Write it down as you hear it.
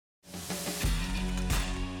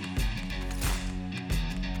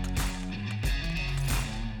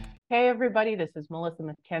Hey, everybody, this is Melissa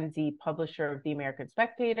McKenzie, publisher of The American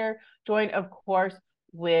Spectator, joined, of course,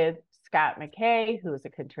 with Scott McKay, who is a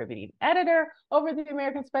contributing editor over The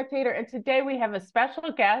American Spectator. And today we have a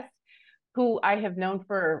special guest who I have known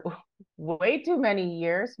for way too many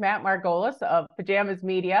years, Matt Margolis of Pajamas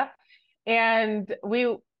Media. And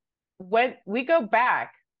we go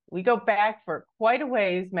back. We go back for quite a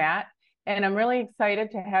ways, Matt. And I'm really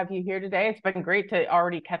excited to have you here today. It's been great to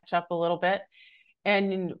already catch up a little bit.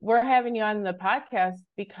 And we're having you on the podcast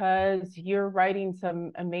because you're writing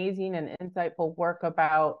some amazing and insightful work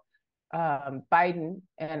about Biden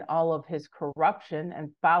and all of his corruption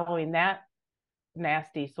and following that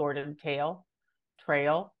nasty sordid trail.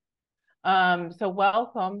 So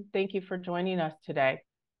welcome. Thank you for joining us today.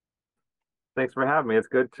 Thanks for having me. It's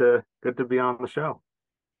good to be on the show.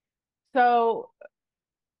 So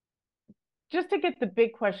just to get the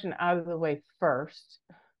big question out of the way first,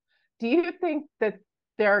 do you think that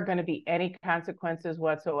there are going to be any consequences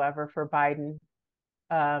whatsoever for Biden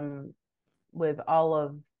with all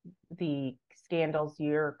of the scandals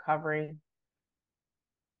you're covering?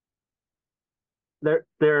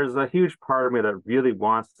 There's a huge part of me that really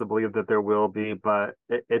wants to believe that there will be, but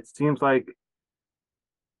it seems like,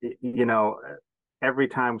 every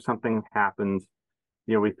time something happens,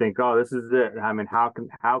 we think, oh, this is it. I mean, how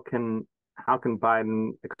can Biden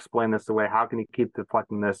explain this away? How can he keep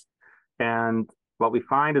deflecting this? And what we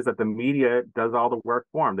find is that the media does all the work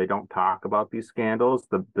for him. They don't talk about these scandals.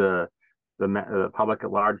 The public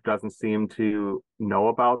at large doesn't seem to know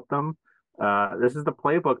about them. This is the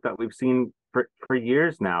playbook that we've seen for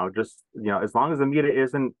years now. Just, as long as the media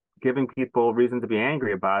isn't giving people reason to be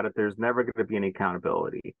angry about it, there's never going to be any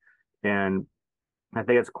accountability. And I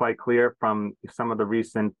think it's quite clear from some of the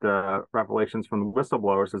recent revelations from the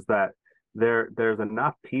whistleblowers is that there's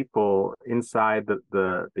enough people inside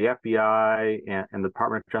the FBI and the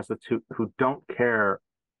Department of Justice who don't care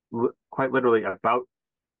quite literally about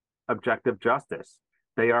objective justice.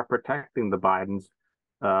 They are protecting the Bidens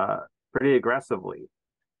pretty aggressively,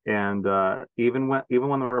 and even when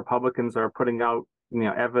the Republicans are putting out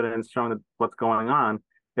evidence showing what's going on,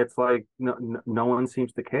 it's like no one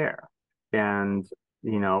seems to care. And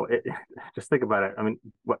just think about it. I mean,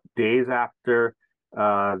 what, days after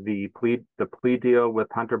the plea deal with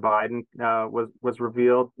Hunter Biden was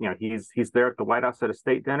revealed, he's there at the White House at a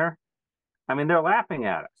state dinner. I mean, they're laughing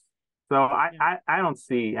at us. So I don't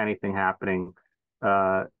see anything happening.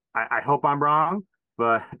 I hope I'm wrong,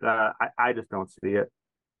 but I just don't see it.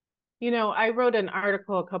 I wrote an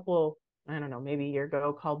article I don't know, maybe a year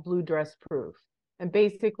ago called Blue Dress Proof. And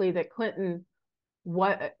basically that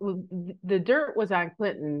the dirt was on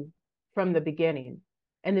Clinton from the beginning,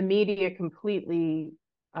 and the media completely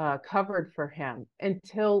covered for him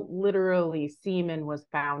until literally semen was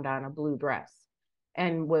found on a blue dress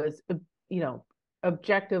and was,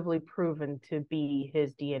 objectively proven to be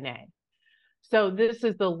his DNA. So this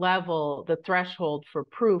is the threshold for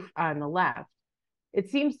proof on the left.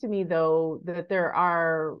 It seems to me, though, that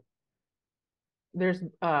there's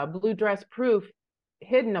blue dress proof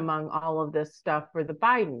hidden among all of this stuff for the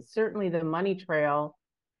Bidens, certainly the money trail.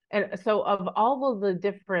 And so of all of the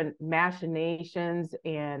different machinations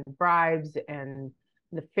and bribes and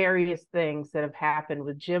nefarious things that have happened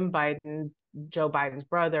with Jim Biden, Joe Biden's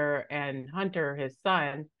brother, and Hunter, his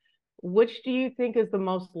son, which do you think is the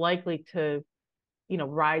most likely to,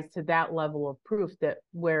 rise to that level of proof that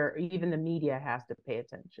where even the media has to pay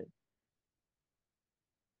attention?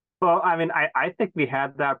 Well, I mean, I think we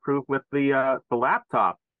had that proof with the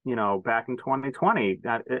laptop, back in 2020.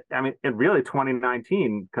 In really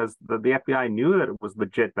 2019, because the FBI knew that it was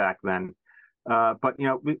legit back then. But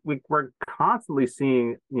we're constantly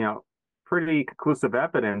seeing pretty conclusive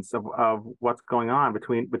evidence of what's going on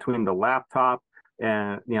between the laptop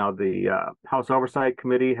and the House Oversight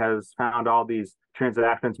Committee has found all these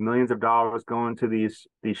transactions, millions of dollars going to these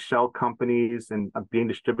shell companies and being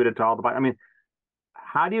distributed to all the. I mean,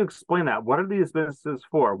 how do you explain that? What are these businesses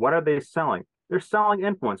for? What are they selling? They're selling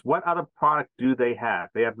influence. What other product do they have?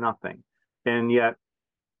 They have nothing. And yet,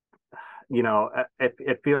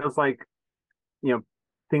 it feels like,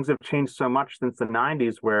 things have changed so much since the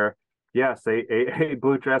 90s where, yes, a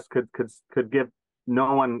blue dress could give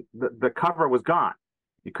no one, the cover was gone.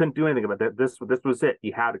 You couldn't do anything about it. This was it.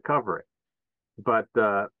 You had to cover it. But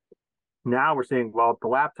now we're seeing, well, the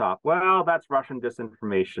laptop, well, that's Russian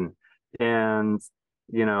disinformation. And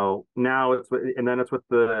now it's with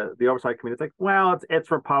the oversight committee. It's like, well,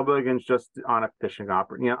 it's Republicans just on a fishing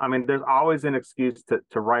opera. I mean, there's always an excuse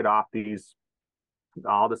to write off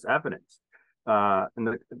all this evidence.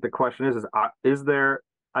 And the question is there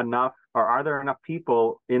enough, or are there enough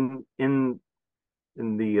people in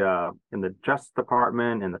in the Justice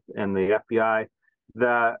Department and the FBI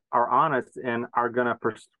that are honest and are going to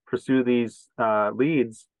pursue these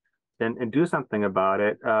leads and do something about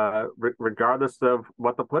it, regardless of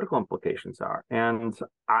what the political implications are. And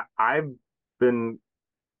I've been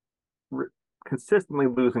consistently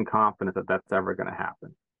losing confidence that that's ever going to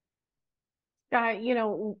happen. You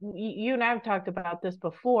know, you and I have talked about this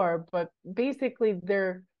before, but basically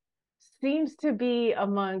there seems to be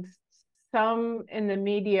amongst some in the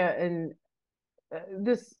media and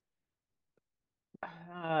this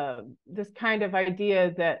this kind of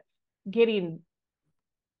idea that getting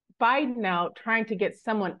Biden out, trying to get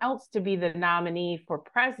someone else to be the nominee for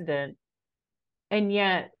president, and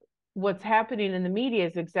yet what's happening in the media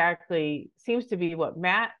is exactly seems to be what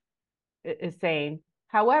Matt is saying.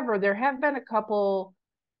 However, there have been a couple,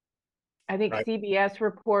 I think Right. CBS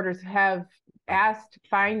reporters have asked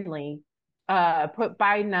finally, put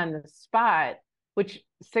Biden on the spot, which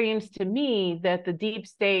seems to me that the deep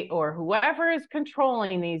state or whoever is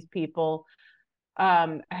controlling these people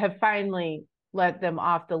have finally let them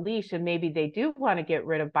off the leash, and maybe they do want to get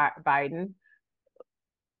rid of Biden.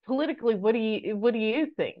 Politically, what do you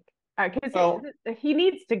think? Because Well, he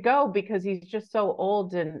needs to go because he's just so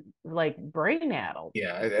old and like brain addled.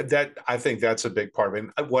 yeah, that I think that's a big part of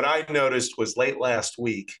it. What I noticed was late last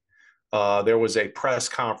week, there was a press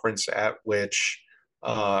conference at which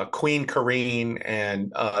Queen Karine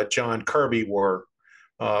and John Kirby were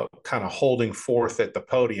kind of holding forth at the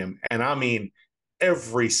podium. And I mean,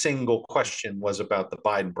 every single question was about the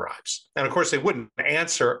Biden bribes. And of course, they wouldn't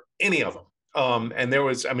answer any of them. And there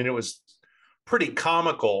was, I mean, it was pretty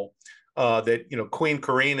comical that, you know, Queen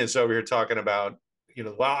Karine is over here talking about, you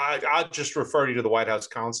know, well, I'll just refer you to the White House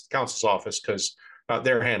counsel's office because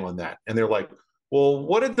they're handling that. And they're like, well,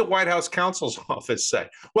 what did the White House counsel's office say?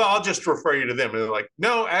 Well, I'll just refer you to them. And they're like,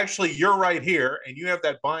 no, actually, you're right here, and you have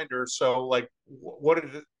that binder. So, like, what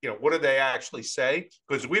did they actually say?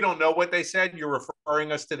 Because we don't know what they said. You're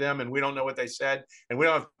referring us to them, and we don't know what they said, and we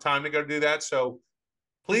don't have time to go do that. So,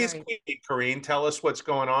 please, right. Queen Karine, tell us what's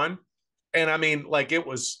going on. And I mean, like, it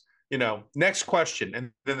was, you know, next question,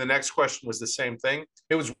 and then the next question was the same thing.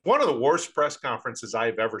 It was one of the worst press conferences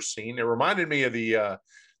I've ever seen. It reminded me of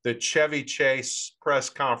the Chevy Chase press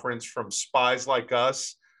conference from Spies Like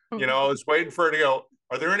Us. You know, I was waiting for her to go,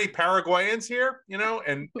 are there any Paraguayans here? You know,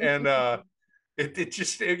 and it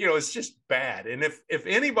just, you know, it's just bad. And if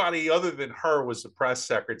anybody other than her was the press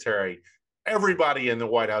secretary, everybody in the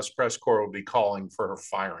White House press corps would be calling for her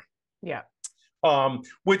firing. Yeah.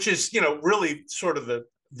 Which is, you know, really sort of the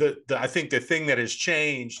I think the thing that has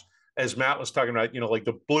changed, as Matt was talking about, you know, like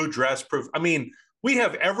the blue dress proof. I mean, we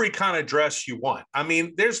have every kind of dress you want. I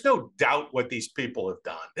mean, there's no doubt what these people have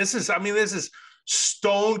done. This is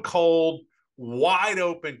stone cold, wide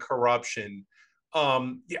open corruption.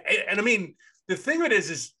 Yeah, and I mean, the thing of it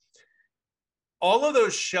is all of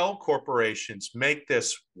those shell corporations make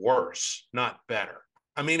this worse, not better.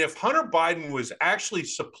 I mean, if Hunter Biden was actually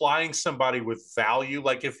supplying somebody with value,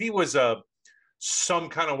 like if he was some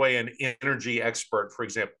kind of way an energy expert, for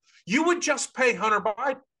example, you would just pay Hunter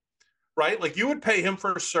Biden. Right? Like you would pay him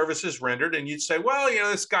for services rendered and you'd say, well, you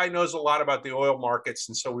know, this guy knows a lot about the oil markets.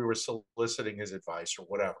 And so we were soliciting his advice or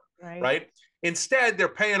whatever. Right? Instead, they're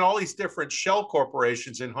paying all these different shell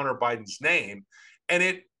corporations in Hunter Biden's name. And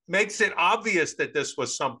it makes it obvious that this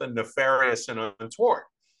was something nefarious and untoward.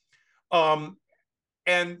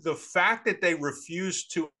 And the fact that they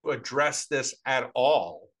refused to address this at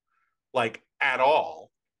all, like at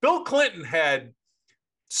all, Bill Clinton had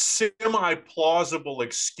semi-plausible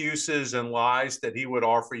excuses and lies that he would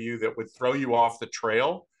offer you that would throw you off the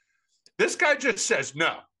trail. This guy just says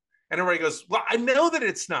no. And everybody goes, well, I know that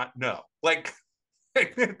it's not no. Like,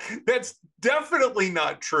 that's definitely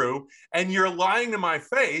not true. And you're lying to my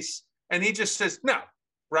face. And he just says no,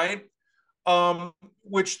 right?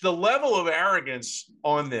 Which the level of arrogance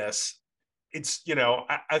on this, it's, you know,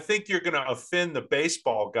 I think you're going to offend the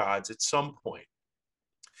baseball gods at some point.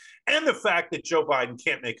 And the fact that Joe Biden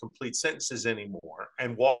can't make complete sentences anymore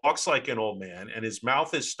and walks like an old man and his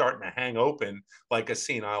mouth is starting to hang open like a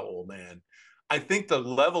senile old man. I think the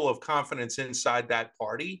level of confidence inside that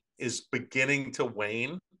party is beginning to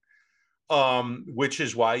wane, which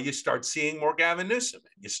is why you start seeing more Gavin Newsom.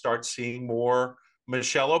 You start seeing more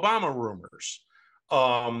Michelle Obama rumors.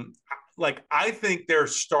 Like, I think they're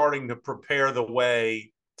starting to prepare the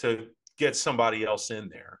way to get somebody else in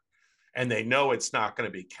there. And they know it's not going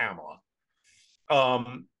to be Kamala.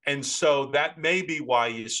 And so that may be why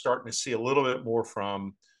you're starting to see a little bit more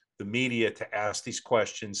from the media to ask these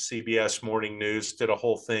questions. CBS Morning News did a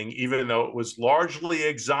whole thing, even though it was largely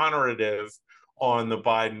exonerative on the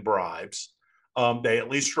Biden bribes. They at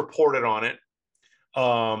least reported on it.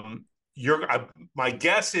 My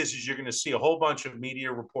guess is you're going to see a whole bunch of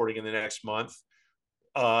media reporting in the next month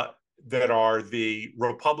that are the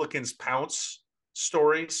Republicans pounce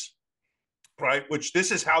stories, right? Which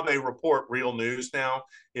this is how they report real news now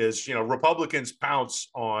is, Republicans pounce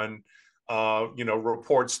on,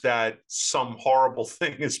 reports that some horrible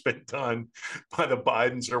thing has been done by the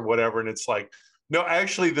Bidens or whatever. And it's like, no,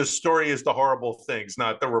 actually the story is the horrible things,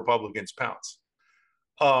 not the Republicans pounce.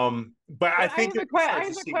 But I think I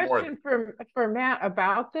have a question for Matt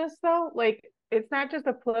about this though. Like, it's not just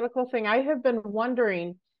a political thing. I have been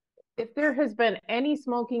wondering if there has been any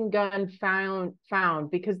smoking gun found,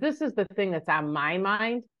 because this is the thing that's on my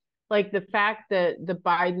mind. Like the fact that the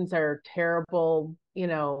Bidens are terrible,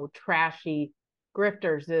 trashy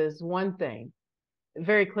grifters is one thing,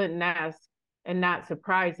 very Clinton-esque and not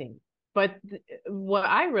surprising. But what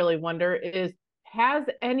I really wonder is, has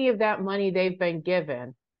any of that money they've been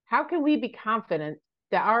given, how can we be confident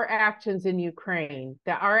that our actions in Ukraine,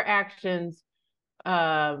 that our actions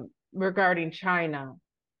regarding China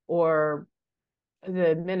or the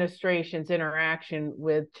administration's interaction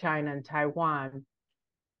with China and Taiwan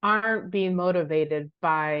aren't being motivated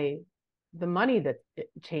by the money that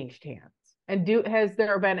changed hands? And has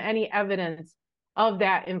there been any evidence of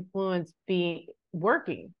that influence being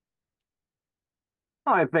working?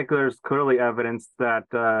 I think there's clearly evidence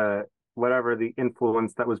that whatever the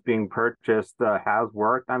influence that was being purchased has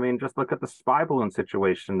worked. I mean, just look at the spy balloon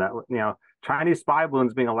situation. That Chinese spy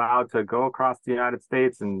balloons being allowed to go across the United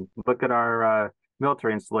States, and look at our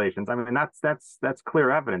military installations. I mean, that's clear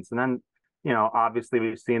evidence. And then obviously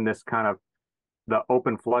we've seen this kind of the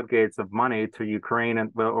open floodgates of money to Ukraine and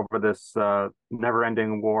over this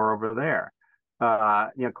never-ending war over there.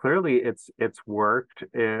 Clearly it's worked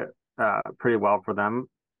pretty well for them.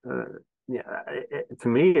 To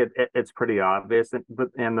me, it's pretty obvious.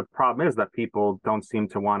 And the problem is that people don't seem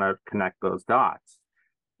to want to connect those dots.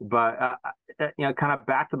 But kind of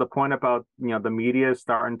back to the point about the media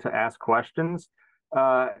starting to ask questions.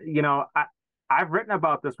 I've written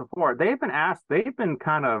about this before. They've been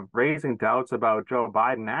kind of raising doubts about Joe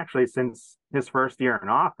Biden actually since his first year in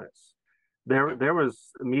office. There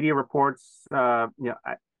was media reports,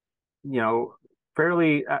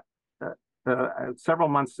 fairly several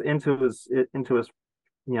months into his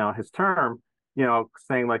his term,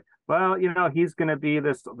 saying like, well, he's going to be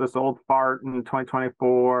this old fart in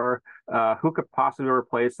 2024. Who could possibly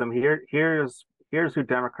replace him? Here's who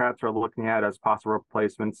Democrats are looking at as possible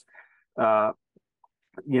replacements. So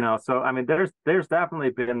I mean, there's definitely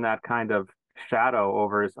been that kind of shadow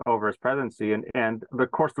over his presidency, and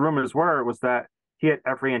of course the rumors was that he had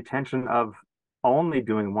every intention of only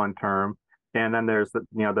doing one term, and then there's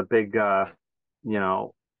the big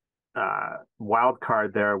wild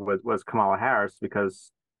card there was Kamala Harris,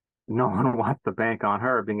 because no one wants to bank on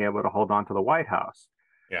her being able to hold on to the White House.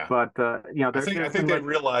 Yeah, but I think they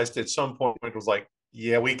realized at some point it was like,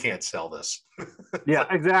 yeah, we can't sell this. Yeah,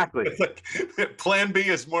 exactly. Plan B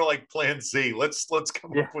is more like Plan Z. Let's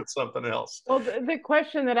come up with something else. Well, the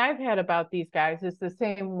question that I've had about these guys is the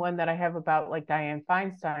same one that I have about like Dianne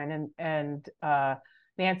Feinstein and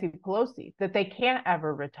Nancy Pelosi, that they can't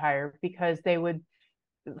ever retire because they would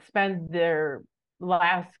spend their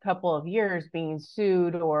last couple of years being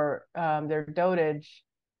sued, or their dotage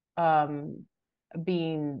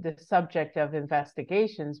being the subject of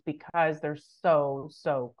investigations because they're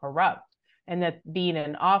so corrupt, and that being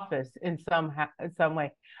in office in some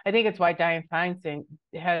way. I think it's why Dianne Feinstein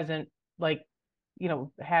hasn't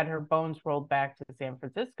had her bones rolled back to San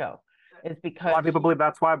Francisco, is because a lot of people believe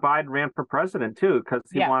that's why Biden ran for president too, because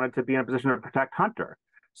he wanted to be in a position to protect Hunter.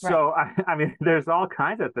 So right. I mean, there's all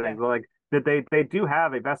kinds of things like that they do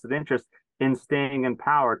have a vested interest in staying in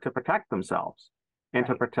power to protect themselves and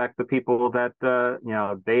to protect the people that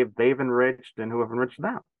they've enriched and who have enriched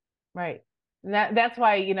them. Right. And that's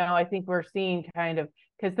why I think we're seeing kind of,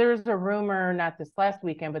 because there's a rumor, not this last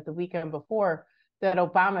weekend, but the weekend before, that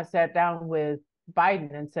Obama sat down with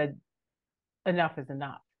Biden and said, enough is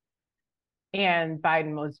enough. And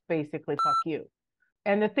Biden was basically, fuck you.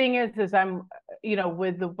 And the thing is I'm,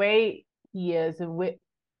 with the way he is, and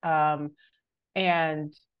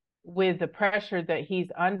with the pressure that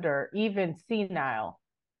he's under, even senile,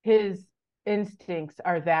 his instincts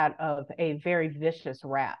are that of a very vicious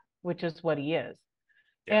rat, which is what he is.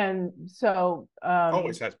 Yeah. And so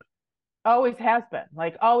always has been. Always has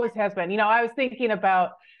been. I was thinking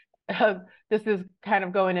about this is kind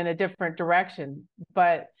of going in a different direction,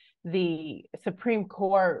 but the Supreme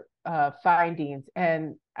Court findings,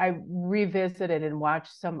 and I revisited and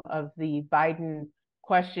watched some of the Biden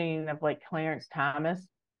questioning of like Clarence Thomas.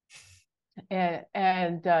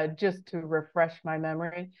 And just to refresh my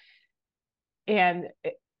memory, and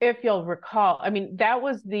if you'll recall, I mean, that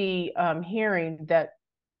was the hearing that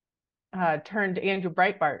turned Andrew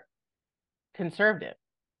Breitbart conservative,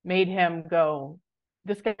 made him go,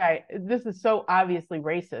 this guy, this is so obviously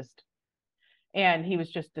racist. And he was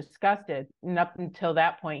just disgusted. And up until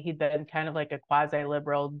that point, he'd been kind of like a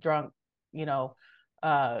quasi-liberal, drunk,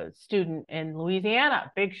 student in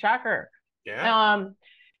Louisiana. Big shocker. Yeah.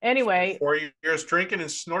 Anyway, 4 years drinking and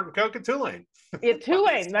snorting coke at Tulane.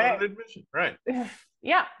 Tulane, right? Admission. Right.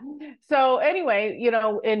 Yeah. So anyway,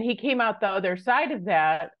 and he came out the other side of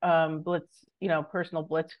that blitz, personal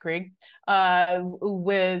blitzkrieg,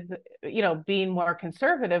 with, being more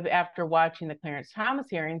conservative after watching the Clarence Thomas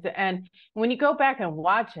hearings. And when you go back and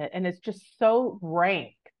watch it, and it's just so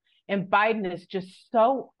rank, and Biden is just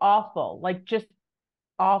so awful, like just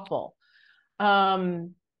awful, that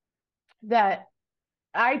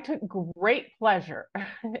I took great pleasure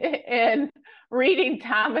in reading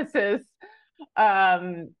Thomas's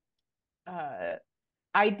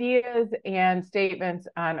ideas and statements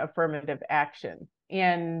on affirmative action.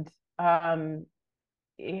 And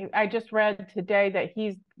I just read today that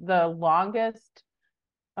he's the longest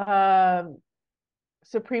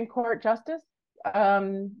Supreme Court justice,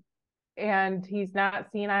 and he's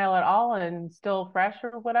not senile at all and still fresh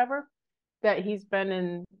or whatever, that he's been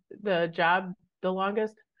in the job the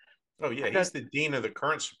longest. Oh yeah, he's the dean of the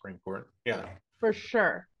current Supreme Court. Yeah, for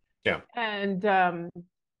sure. Yeah. And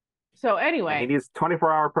so anyway, he needs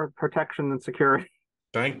 24-hour protection and security.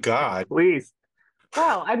 Thank God. Please.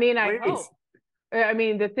 Well, I mean, I hope. I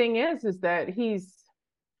mean, the thing is that he's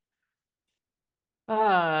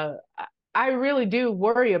I really do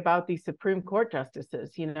worry about these Supreme Court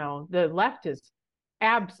justices. The left is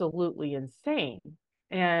absolutely insane.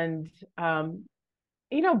 And Biden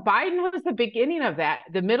was the beginning of that,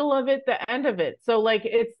 the middle of it, the end of it. So like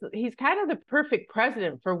he's kind of the perfect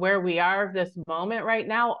president for where we are this moment right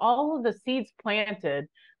now. All of the seeds planted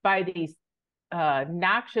by these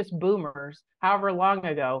noxious boomers, however long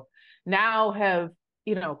ago, now have,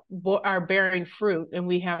 are bearing fruit. And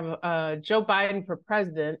we have Joe Biden for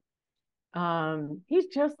president. He's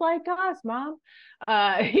just like us, Mom.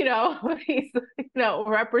 He's,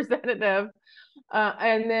 representative.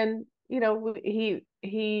 And then, it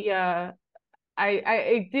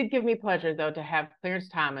did give me pleasure though to have Clarence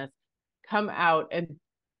Thomas come out and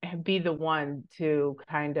be the one to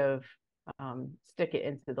kind of stick it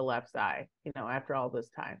into the left side, after all this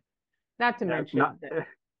time. Not to mention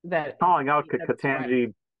that calling out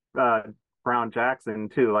Ketanji Brown Jackson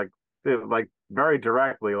too, like very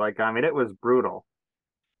directly. Like, I mean, it was brutal,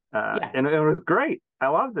 and it was great. I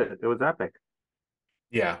loved it. It was epic.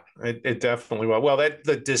 Yeah, it definitely was. Well,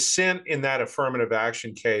 the dissent in that affirmative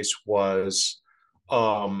action case was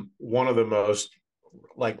one of the most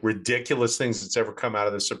ridiculous things that's ever come out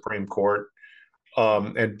of the Supreme Court.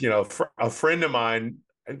 And a friend of mine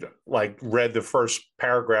read the first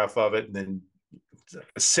paragraph of it and then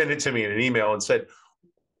sent it to me in an email and said,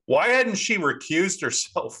 why hadn't she recused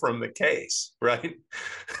herself from the case? Right?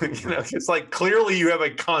 It's like, clearly you have a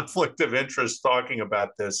conflict of interest talking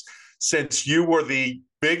about this, since you were the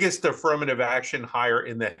biggest affirmative action hire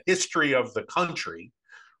in the history of the country,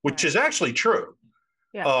 which is actually true.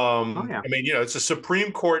 Yeah. I mean, it's a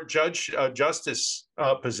Supreme Court justice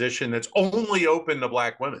position that's only open to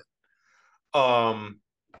Black women.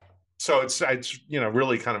 So it's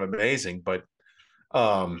really kind of amazing. But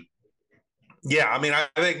yeah, I mean, I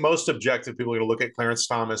think most objective people are going to look at Clarence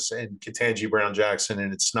Thomas and Ketanji Brown Jackson,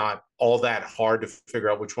 and it's not all that hard to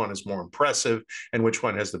figure out which one is more impressive and which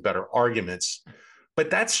one has the better arguments.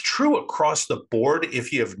 But that's true across the board,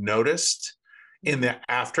 if you have noticed, in the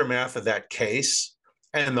aftermath of that case,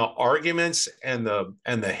 and the arguments and the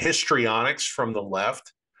histrionics from the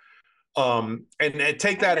left. And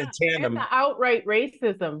take that in tandem. And the outright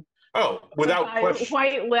racism. Oh, without question.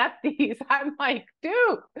 White lefties. I'm like,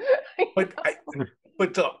 dude.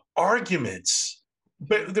 But the arguments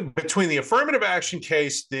between the affirmative action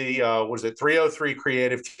case, the was it 303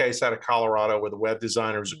 creative case out of Colorado, where the web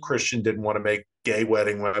designer was a Christian, didn't want to make gay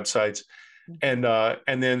wedding websites, and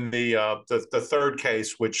then the third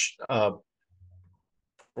case, which for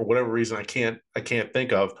whatever reason I can't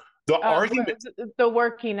think of, the argument, the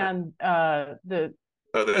working on the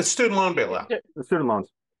student loan bailout, the student loans.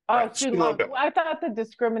 Oh, right. Student loans. Well, I thought the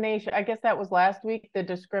discrimination, I guess that was last week, the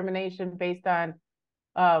discrimination based on,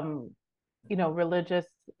 religious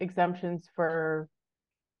exemptions for,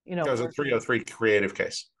 That was a 303 creative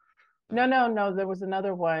case. No. There was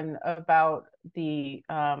another one about the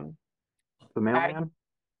mailman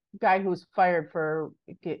guy who was fired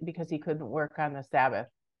because he couldn't work on the Sabbath.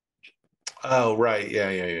 Oh, right.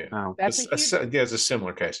 Yeah. Oh, That's a huge Yeah, it's a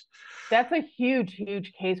similar case. that's a huge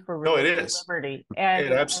case for No, it religious is. liberty. It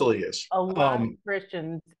And absolutely is. a lot of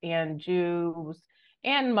Christians and Jews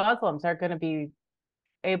and Muslims are going to be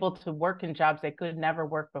able to work in jobs they could never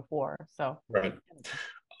work before. So, Right.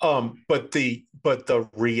 But the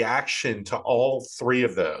reaction to all three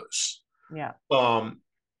of those, yeah.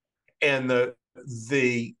 And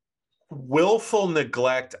the willful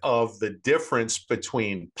neglect of the difference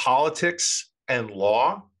between politics and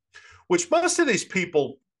law, which most of these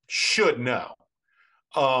people should know.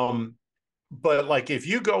 But like if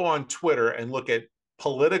you go on Twitter and look at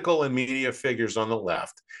political and media figures on the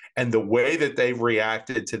left and the way that they've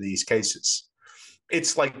reacted to these cases,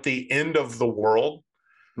 it's like the end of the world.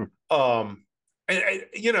 Um,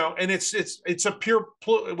 and it's a pure,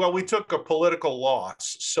 well, we took a political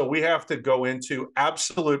loss, so we have to go into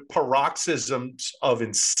absolute paroxysms of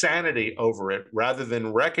insanity over it rather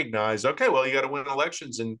than recognize, okay, well, you got to win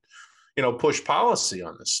elections and push policy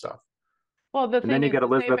on this stuff. Well, the and thing then you is, get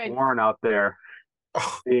Elizabeth Warren out there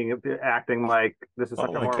Oh, acting like this is such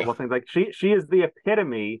a my horrible God. thing. Like she is the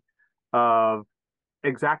epitome of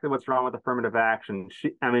exactly what's wrong with affirmative action.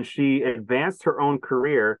 She advanced her own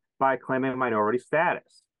career by claiming minority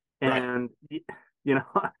status, Right. and you know,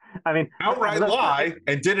 I mean, Outright lie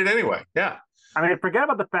and did it anyway. Yeah. I mean, forget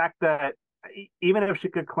about the fact that even if she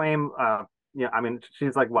could claim,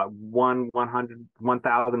 she's like what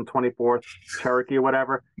 1,024th Cherokee or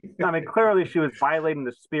whatever. I mean, clearly she was violating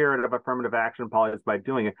the spirit of affirmative action policies by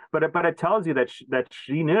doing it. But it tells you that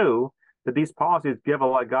she knew that these policies give a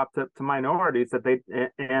leg up to minorities that they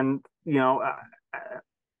and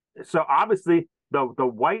so obviously the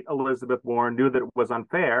white Elizabeth Warren knew that it was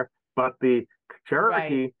unfair, but the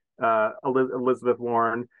Cherokee Elizabeth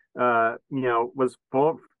Warren was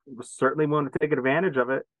certainly willing to take advantage of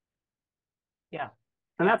it. yeah.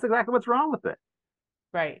 And that's exactly what's wrong with it.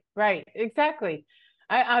 Right, exactly.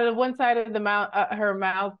 On the one side of the mouth, her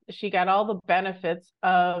mouth, she got all the benefits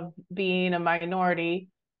of being a minority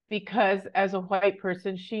because as a white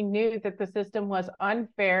person, she knew that the system was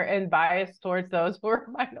unfair and biased towards those who were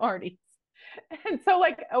minorities. And so,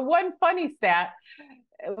 like, one funny stat,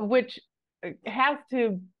 which has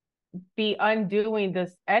to be undoing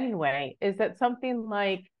this anyway, is that something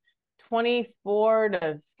like 24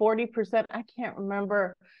 to 40%, I can't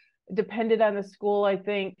remember, depended on the school, I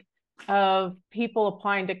think, of people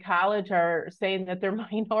applying to college are saying that they're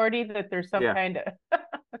minority, that there's some kind of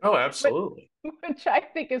Oh, absolutely. which I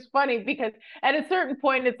think is funny because at a certain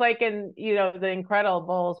point it's like in The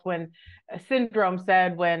Incredibles when Syndrome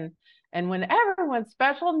said when everyone's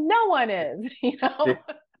special, no one is, Yeah.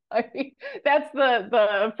 I mean, that's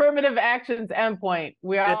the affirmative actions endpoint.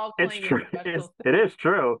 We're all It's claiming true. special. It is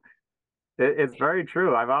true. It's very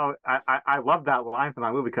true. I love that line from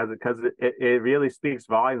that movie because it really speaks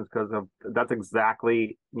volumes because of that's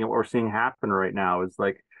exactly what we're seeing happen right now. It's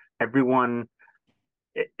like everyone,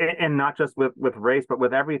 and not just with race, but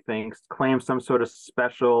with everything, claims some sort of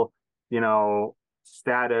special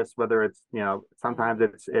status. Whether it's sometimes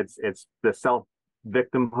it's the self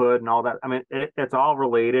victimhood and all that. I mean, it's all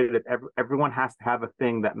related. Everyone has to have a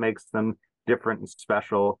thing that makes them different and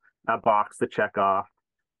special, a box to check off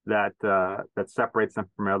that separates them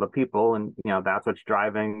from other people, and that's what's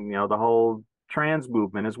driving the whole trans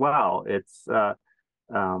movement as well. It's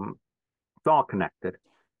all connected.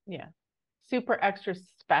 Yeah. Super extra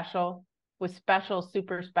special with special,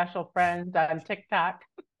 super special friends on TikTok.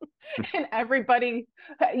 And everybody,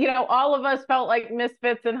 all of us felt like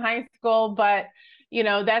misfits in high school, but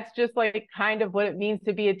that's just like kind of what it means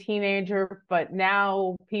to be a teenager. But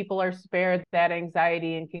now people are spared that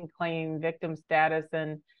anxiety and can claim victim status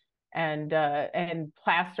and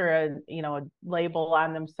plaster a label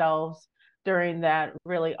on themselves during that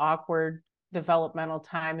really awkward developmental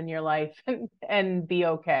time in your life and be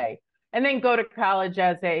okay. And then go to college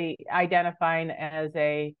identifying as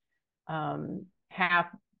a half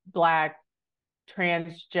Black,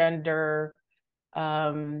 transgender,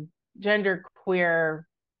 gender queer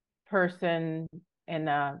person. And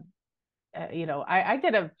I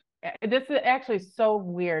did this is actually so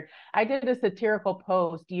weird. I did a satirical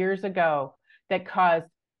post years ago that caused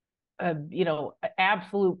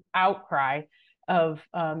absolute outcry of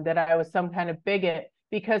that I was some kind of bigot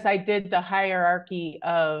because I did the hierarchy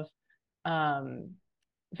of victimhood,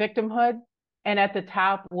 and at the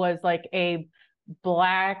top was like a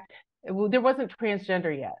Black, there wasn't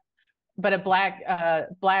transgender yet, but a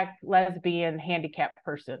Black lesbian handicapped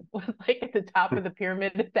person was like at the top of the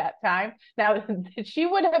pyramid at that time. Now she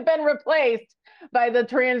would have been replaced by the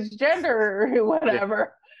transgender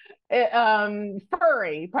whatever.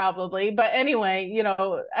 furry probably. But anyway,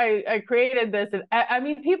 I created this. And I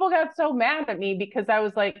mean, people got so mad at me because I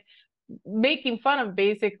was like making fun of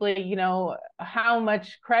basically, how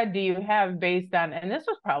much cred do you have based on, and this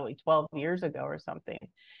was probably 12 years ago or something.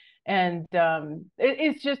 And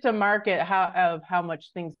it's just a market of how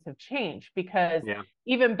much things have changed, because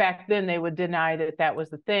even back then they would deny that was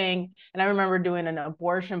the thing. And I remember doing an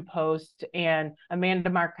abortion post, and Amanda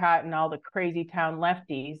Marcotte and all the crazy town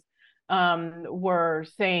lefties were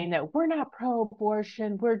saying that we're not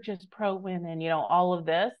pro-abortion, we're just pro-women, all of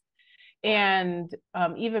this. And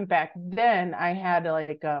even back then I had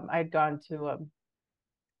I'd gone to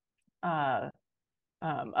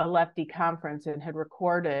a lefty conference and had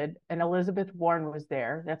recorded, and Elizabeth Warren was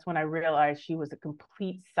there. That's when I realized she was a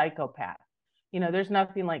complete psychopath. There's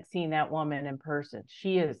nothing like seeing that woman in person.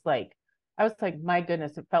 She is like, I was like, my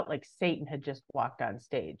goodness, it felt like Satan had just walked on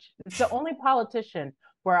stage. It's the only politician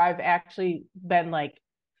where I've actually been like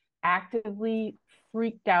actively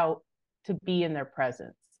freaked out to be in their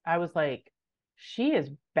presence. I was like, she is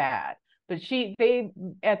bad. But they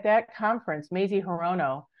at that conference, Mazie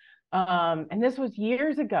Hirono, and this was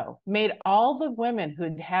years ago, made all the women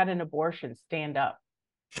who'd had an abortion stand up,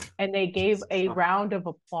 and they gave a round of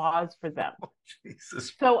applause for them. Oh,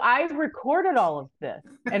 Jesus. So I recorded all of this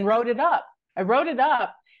and wrote it up. I wrote it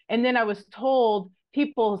up, and then I was told,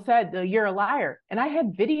 people said, you're a liar. And I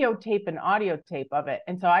had videotape and audio tape of it.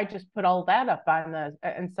 And so I just put all that up on the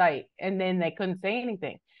site, and then they couldn't say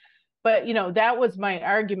anything. But, that was my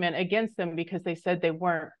argument against them, because they said they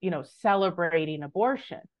weren't, celebrating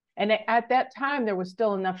abortion. And at that time, there was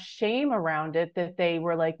still enough shame around it that they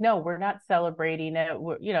were like, no, we're not celebrating it.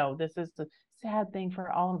 This is the sad thing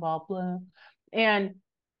for all involved. Blah. And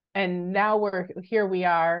now here we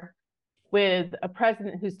are with a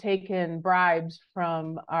president who's taken bribes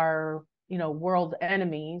from our, world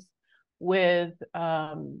enemies, with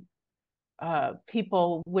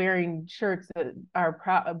people wearing shirts that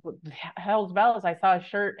are Hell's Bells. I saw a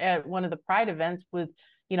shirt at one of the Pride events with,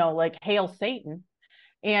 like Hail Satan,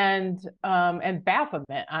 and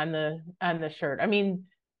Baphomet on the shirt. I mean,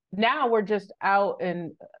 now we're just out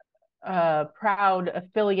and proud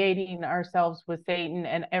affiliating ourselves with Satan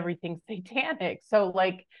and everything satanic. So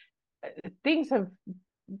like things have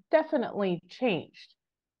definitely changed.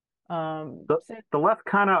 The left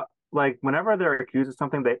kind of, like, whenever they're accused of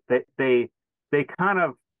something, they kind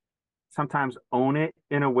of sometimes own it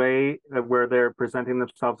in a way where they're presenting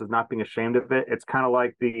themselves as not being ashamed of it. It's kind of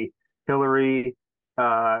like the Hillary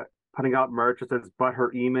putting out merch that says "but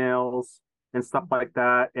her emails" and stuff like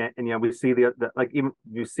that. And we see the like, even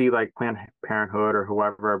you see like Planned Parenthood or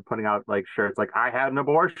whoever putting out like shirts like "I had an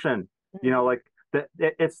abortion." Like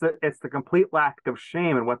it's the complete lack of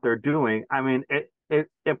shame in what they're doing. I mean, it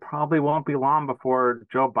probably won't be long before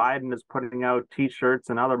Joe Biden is putting out T-shirts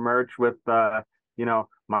and other merch with but the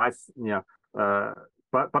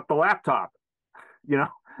laptop.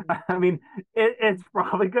 I mean, it's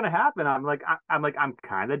probably going to happen. I'm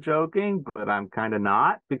kind of joking, but I'm kind of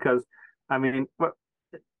not, because I mean,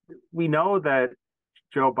 we know that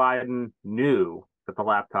Joe Biden knew that the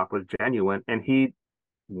laptop was genuine, and he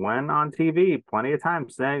went on TV plenty of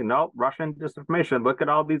times saying, "Nope, Russian disinformation. Look at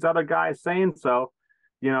all these other guys saying so."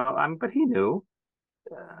 But he knew.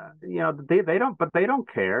 They don't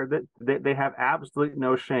care. That they have absolutely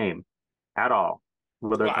no shame at all.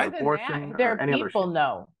 Whether it's abortion or any other people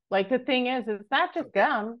know. Like, the thing is, it's not just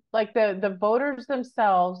them. Like the voters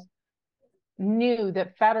themselves knew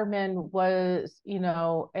that Fetterman was,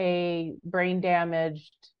 a brain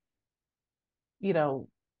damaged,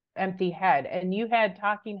 empty head. And you had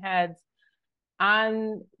talking heads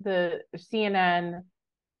on the CNN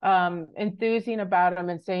enthusing about him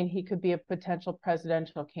and saying he could be a potential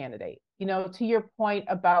presidential candidate. To your point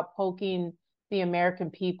about poking the American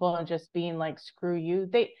people and just being like, screw you,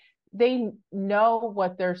 they know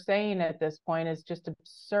what they're saying at this point is just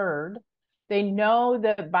absurd. They know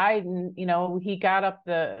that Biden, he got up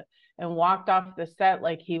and walked off the set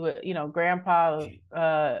like he was, grandpa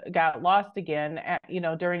got lost again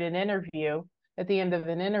during an interview, at the end of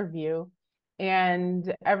an interview,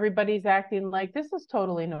 and everybody's acting like this is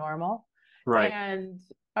totally normal. Right. And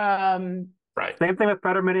right. Same thing with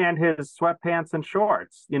Fetterman and his sweatpants and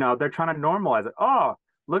shorts. They're trying to normalize it. Oh,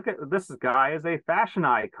 look at this guy is a fashion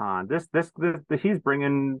icon. This he's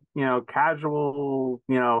bringing, casual,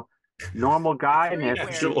 normal guy.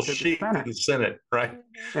 Casual chic in the Senate, right?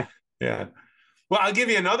 Yeah. Well, I'll give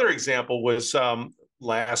you another example. Was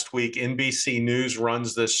last week, NBC News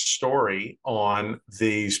runs this story on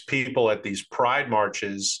these people at these pride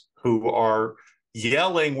marches who are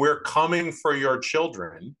yelling, "We're coming for your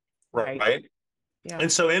children," right? Yeah.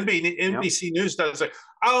 And so NBC News does like,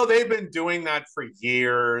 oh, they've been doing that for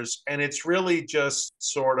years. And it's really just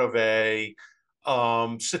sort of a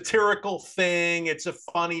satirical thing. It's a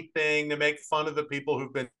funny thing to make fun of the people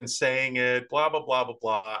who've been saying it, blah, blah, blah, blah,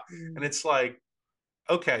 blah. And it's like,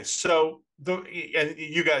 okay, so and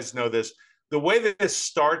you guys know this, the way that this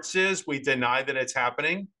starts is we deny that it's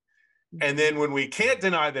happening. And then when we can't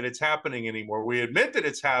deny that it's happening anymore, we admit that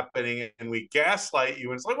it's happening and we gaslight you.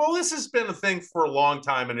 And it's like, well, this has been a thing for a long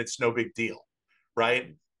time and it's no big deal.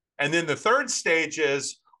 Right. And then the third stage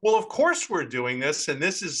is, well, of course we're doing this and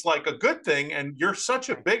this is like a good thing. And you're such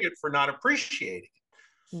a bigot for not appreciating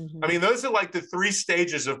it. I mean, those are like the three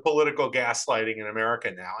stages of political gaslighting in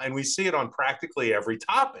America now. And we see it on practically every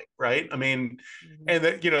topic. Right. I mean, and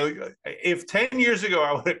that, you know, if 10 years ago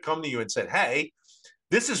I would have come to you and said, hey,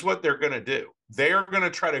 this is what they're going to do. They are going to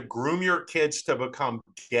try to groom your kids to become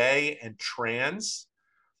gay and trans,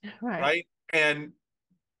 right? And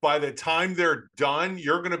by the time they're done,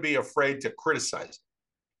 you're going to be afraid to criticize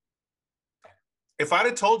it. If I'd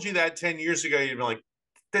have told you that 10 years ago, you'd be like,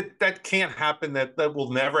 that can't happen. That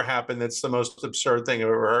will never happen. That's the most absurd thing I've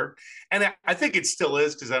ever heard. And I think it still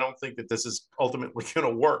is, because I don't think that this is ultimately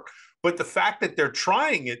going to work. But the fact that they're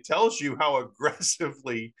trying it tells you how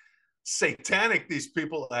aggressively satanic these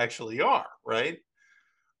people actually are, right?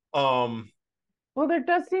 Well, there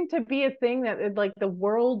does seem to be a thing that like the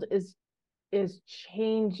world is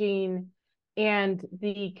changing, and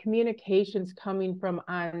the communications coming from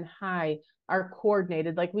on high are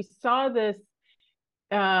coordinated. Like we saw this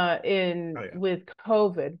with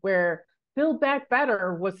COVID, where Build Back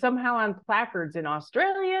Better was somehow on placards in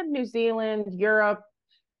Australia, New Zealand, Europe,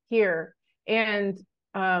 here. And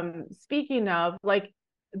speaking of, like,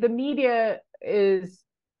 the media is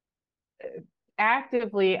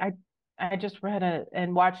actively, I just read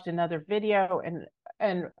and watched another video and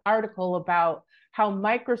an article about how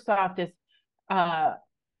Microsoft is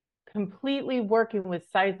completely working with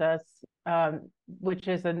CISA, which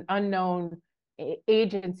is an unknown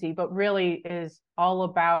agency, but really is all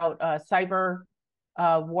about cyber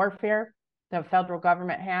warfare the federal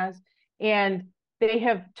government has. And they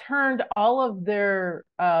have turned all of their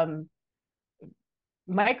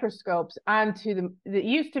microscopes onto it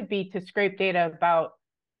used to be to scrape data about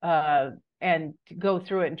and to go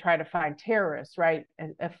through it and try to find terrorists, right?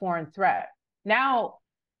 A foreign threat. Now,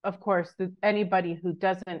 of course, anybody who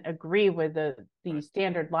doesn't agree with the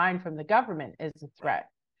standard line from the government is a threat.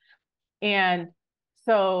 And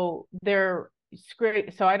so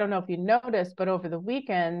so I don't know if you noticed, but over the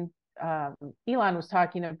weekend, Elon was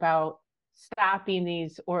talking about stopping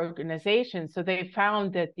these organizations. So they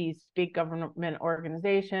found that these big government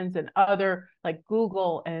organizations and other, like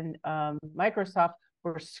Google and Microsoft,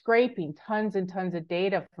 were scraping tons and tons of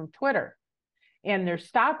data from Twitter, and they're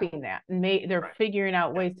stopping that, and they're figuring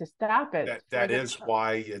out ways to stop it. That is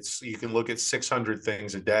why you can look at 600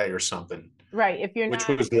 things a day or something. Right. If you're which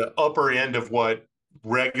was the upper end of what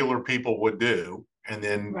regular people would do, and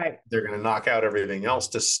then they're going to knock out everything else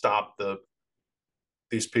to stop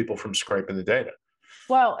these people from scraping the data.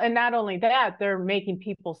 Well, and not only that, they're making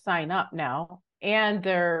people sign up now, and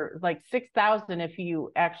they're like 6,000 if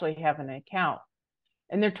you actually have an account.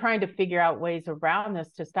 And they're trying to figure out ways around this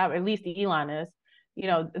to stop. At least Elon is. You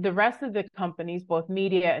know, the rest of the companies, both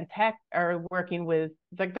media and tech, are working with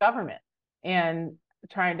the government and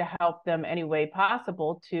trying to help them any way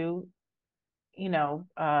possible to, you know,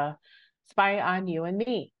 spy on you and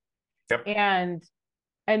me. Yep. And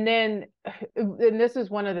then this is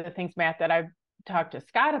one of the things, Matt, that I've talked to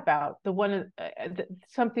Scott about.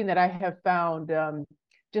 Something that I have found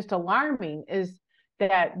just alarming is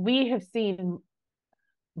that we have seen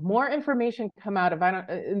more information come out of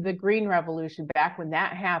the Green Revolution back when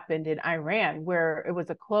that happened in Iran, where it was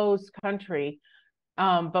a closed country,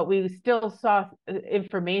 but we still saw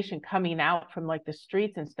information coming out from like the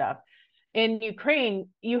streets and stuff. In Ukraine,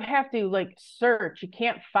 you have to like search. You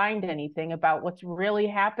can't find anything about what's really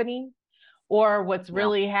happening or what's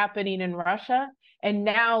really happening in Russia. And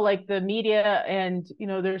now, like, the media and, you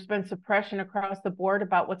know, there's been suppression across the board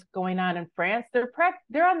about what's going on in France. They're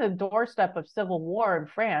on the doorstep of civil war in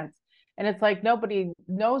France. And it's like nobody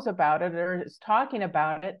knows about it or is talking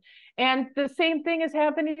about it. And the same thing is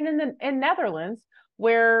happening in Netherlands,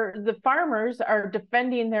 where the farmers are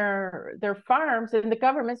defending their farms, and the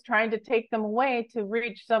government's trying to take them away to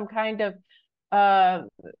reach some kind of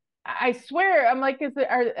I swear, I'm like,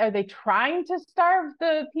 are they trying to starve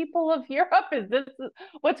the people of Europe? Is this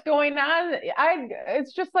what's going on?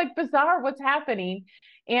 It's just like bizarre what's happening.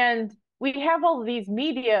 And we have all these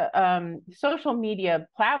media, social media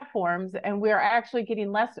platforms, and we're actually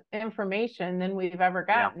getting less information than we've ever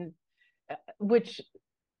gotten. which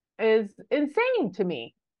is insane to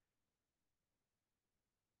me.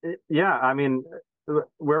 Yeah, I mean,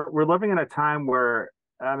 we're living in a time where,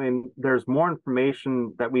 I mean, there's more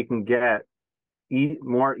information that we can get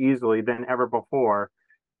more easily than ever before.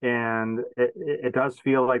 And it does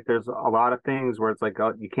feel like there's a lot of things where it's like,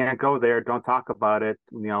 oh, you can't go there, don't talk about it.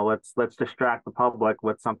 Let's distract the public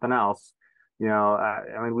with something else. I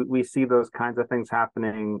mean, we see those kinds of things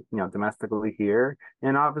happening, domestically here,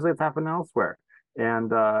 and obviously it's happening elsewhere.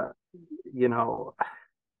 And you know,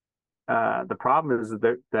 the problem is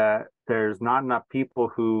that there's not enough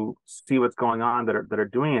people who see what's going on that are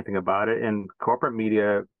doing anything about it. And corporate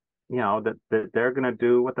media, that they're going to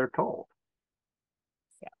do what they're told.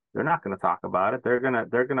 Yeah. They're not going to talk about it. They're going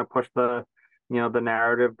to push the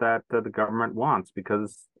narrative that the government wants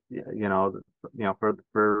because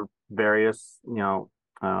for various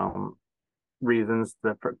reasons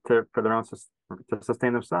for their own to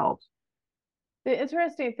sustain themselves. The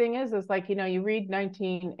interesting thing is like, you read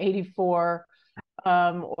 1984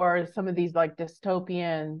 or some of these like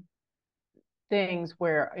dystopian things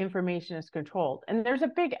where information is controlled. And there's a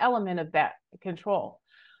big element of that control.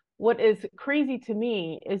 What is crazy to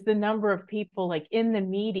me is the number of people like in the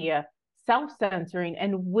media self-censoring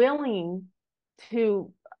and willing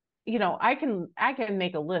to, I can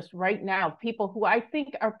make a list right now of people who I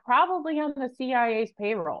think are probably on the CIA's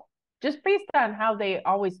payroll, just based on how they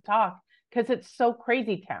always talk, because it's so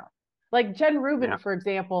crazy town. Like Jen Rubin, for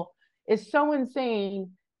example, is so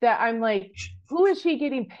insane that I'm like, who is she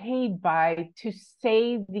getting paid by to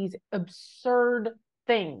say these absurd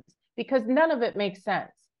things? Because none of it makes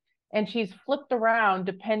sense. And she's flipped around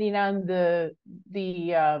depending on the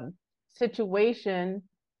situation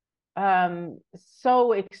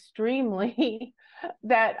so extremely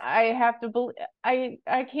that I have to believe, I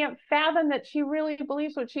can't fathom that she really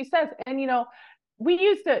believes what she says. And we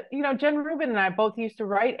used to, Jen Rubin and I both used to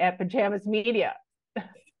write at Pajamas Media.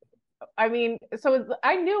 I mean, so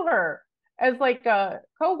I knew her as like a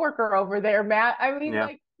coworker over there, Matt. I mean,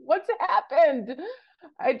 like, what's happened?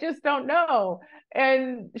 I just don't know.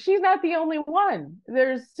 And she's not the only one.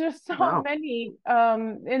 There's just so many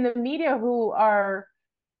in the media who are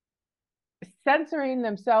censoring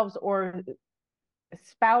themselves or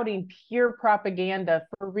spouting pure propaganda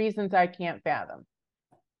for reasons I can't fathom.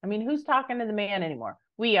 I mean, who's talking to the man anymore?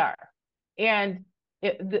 We are. And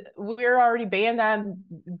we're already banned on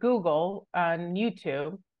Google, on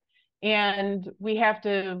YouTube, and we have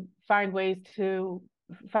to find ways to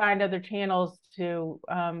find other channels to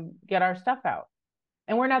get our stuff out.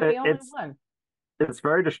 And we're not the only one. It's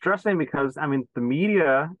very distressing because, I mean, the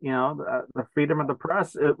media, the freedom of the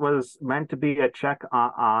press, it was meant to be a check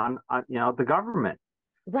on the government.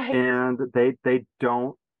 Right. And they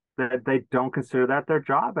don't consider that their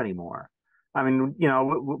job anymore. I mean,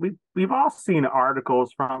 we've all seen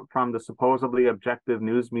articles from the supposedly objective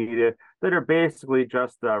news media that are basically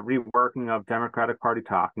just a reworking of Democratic Party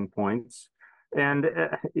talking points. And,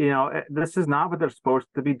 this is not what they're supposed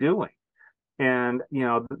to be doing. And,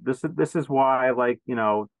 this is why, like,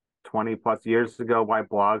 20 plus years ago, why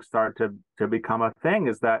blogs started to become a thing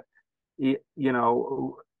is that,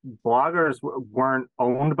 bloggers weren't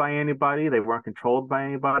owned by anybody. They weren't controlled by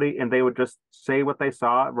anybody. And they would just say what they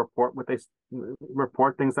saw, report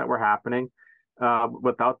things that were happening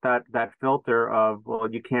without that filter of, well,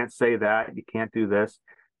 you can't say that, you can't do this.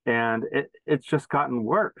 And it's just gotten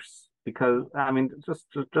worse because, I mean,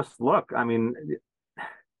 just look, I mean,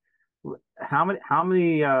 how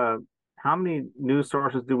many news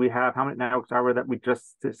sources do we have? How many networks are there that we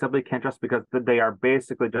just simply can't trust because they are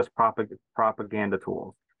basically just propaganda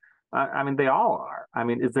tools? I mean, they all are. I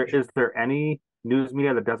mean, is there any news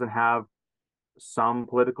media that doesn't have some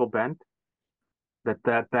political bent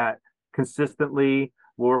that consistently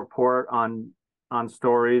will report on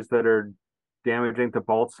stories that are damaging to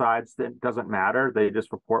both sides? That doesn't matter. They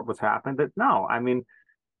just report what's happened. No, I mean,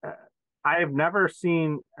 I have never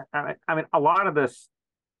seen. I mean, a lot of this,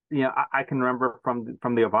 I can remember from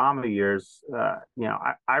the Obama years.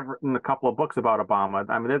 I've written a couple of books about Obama.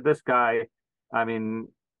 I mean, this guy. I mean,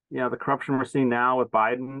 the corruption we're seeing now with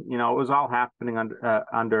Biden. It was all happening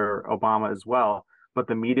under Obama as well. But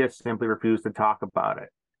the media simply refused to talk about it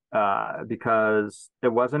because it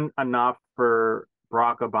wasn't enough for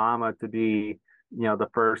Barack Obama to be the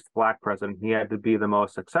first Black president. He had to be the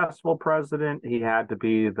most successful president. He had to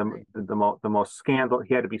be the most scandal.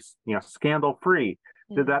 He had to be scandal free.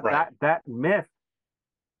 That myth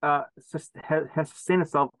has sustained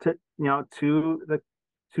itself to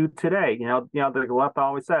today. The left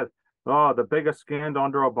always says, "Oh, the biggest scandal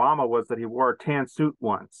under Obama was that he wore a tan suit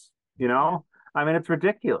once." I mean, it's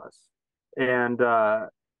ridiculous. And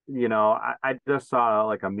I just saw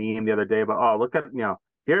like a meme the other day, but oh, look at,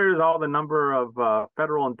 here's all the number of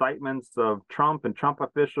federal indictments of Trump and Trump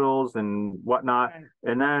officials and whatnot. Right.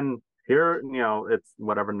 And then here, it's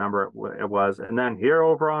whatever number it was. And then here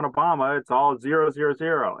over on Obama, it's all 000.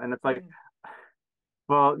 And it's like,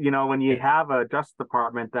 well, when you have a Justice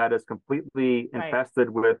Department that is completely Right. infested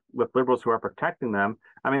with liberals who are protecting them.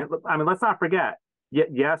 I mean, let's not forget.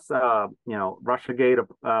 Yes, Russiagate,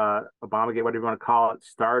 Obamagate, whatever you want to call it,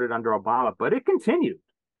 started under Obama, but it continued.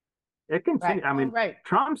 It continued. Right. I mean, Right.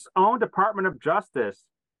 Trump's own Department of Justice,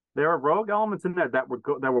 there are rogue elements in there that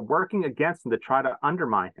were working against him to try to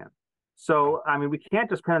undermine him. So, I mean, we can't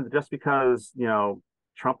just pretend that just because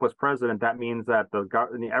Trump was president, that means that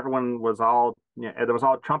everyone was all there was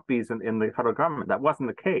all Trumpies in the federal government. That wasn't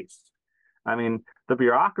the case. I mean, the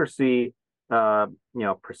bureaucracy,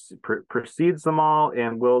 precedes them all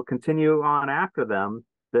and will continue on after them.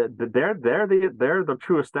 They're the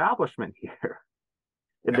true establishment here.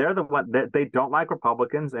 And they're the one that they don't like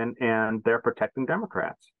Republicans and they're protecting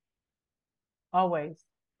Democrats. Always.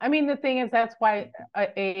 I mean, the thing is, that's why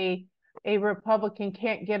a Republican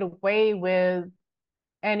can't get away with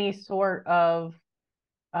any sort of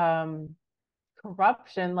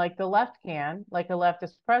corruption like the left can, like a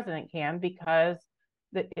leftist president can, because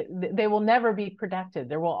they will never be protected.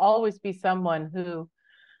 There will always be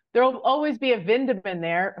there will always be a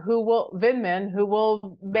Vindman who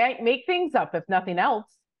will make things up, if nothing else.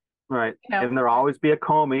 Right. And there'll always be a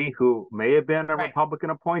Comey who may have been a Republican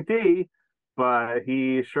appointee, but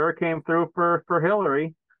he sure came through for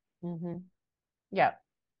Hillary. Mm-hmm. Yeah.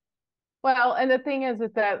 Well, and the thing is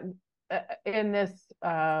that in this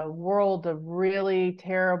world of really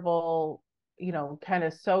terrible, kind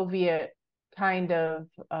of Soviet kind of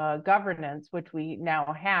governance, which we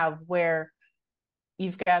now have, where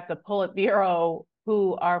you've got the Politburo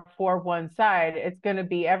who are for one side, it's going to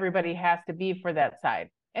be everybody has to be for that side.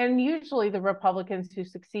 And usually the Republicans who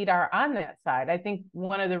succeed are on that side. I think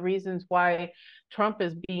one of the reasons why Trump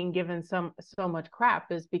is being given so much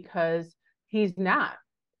crap is because he's not.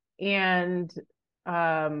 And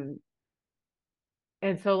so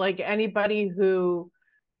like anybody who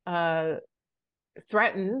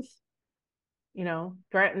threatens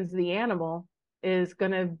the animal is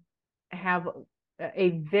going to have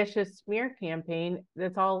a vicious smear campaign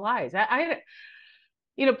that's all lies.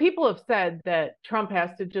 People have said that Trump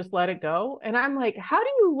has to just let it go. And I'm like, how do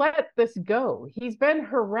you let this go? He's been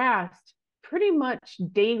harassed pretty much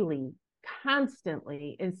daily,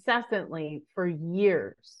 constantly, incessantly for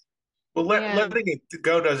years. Well, letting it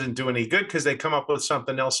go doesn't do any good because they come up with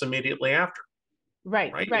something else immediately after.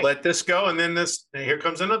 Right. Let this go, and then here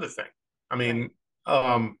comes another thing. I mean,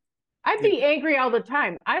 I'd be angry all the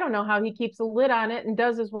time. I don't know how he keeps a lid on it and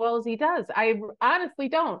does as well as he does. I honestly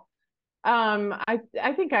don't. I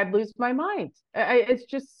think I'd lose my mind. It's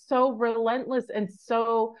just so relentless and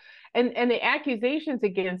so, and the accusations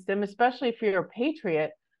against him, especially if you're a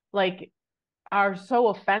patriot, like, are so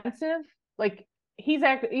offensive. Like,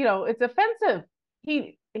 it's offensive.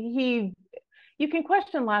 You can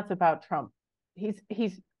question lots about Trump. He's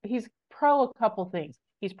pro a couple things.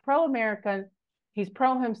 He's pro-American, he's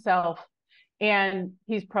pro himself, and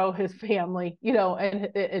he's pro his family,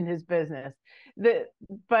 and his business.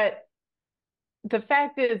 But the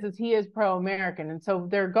fact is he is pro-American, and so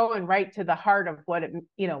they're going right to the heart of what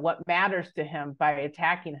matters to him by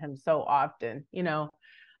attacking him so often.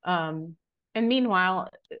 And meanwhile,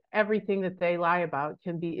 everything that they lie about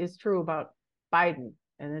is true about Biden,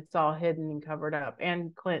 and it's all hidden and covered up,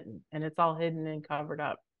 and Clinton, and it's all hidden and covered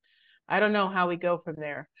up. I don't know how we go from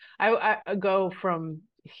there. I go from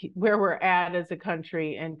where we're at as a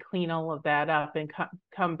country and clean all of that up and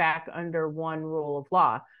come back under one rule of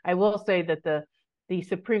law. I will say that the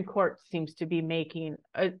Supreme Court seems to be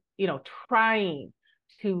trying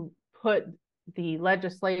to put the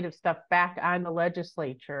legislative stuff back on the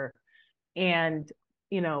legislature, and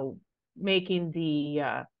making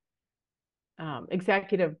the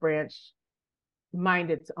executive branch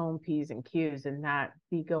mind its own P's and Q's and not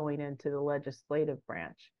be going into the legislative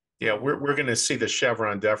branch. Yeah, we're going to see the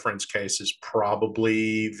Chevron deference cases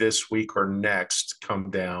probably this week or next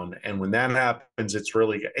come down, and when that happens, it's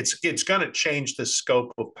going to change the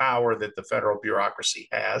scope of power that the federal bureaucracy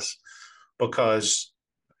has, because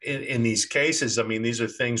in these cases, I mean, these are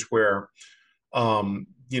things where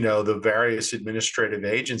the various administrative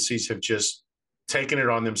agencies have just taken it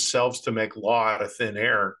on themselves to make law out of thin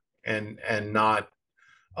air and not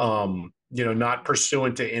not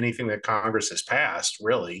pursuant to anything that Congress has passed,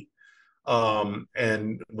 really.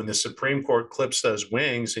 And when the Supreme Court clips those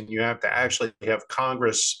wings and you have to actually have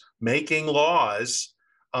Congress making laws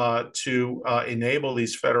to enable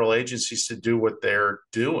these federal agencies to do what they're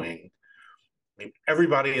doing. I mean,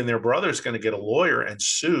 everybody and their brother is going to get a lawyer and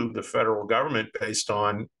sue the federal government based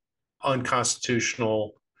on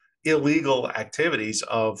unconstitutional, illegal activities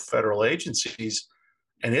of federal agencies.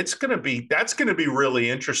 And that's going to be really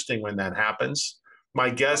interesting when that happens. My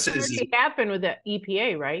guess is it happened with the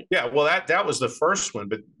EPA, right? Yeah, well, that was the first one,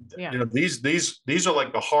 but yeah. You know, these are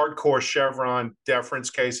like the hardcore Chevron deference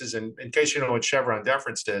cases. And in case you know what Chevron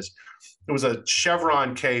deference is, it was a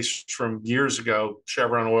Chevron case from years ago.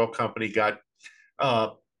 Chevron Oil Company got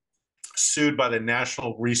sued by the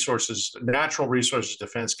Natural Resources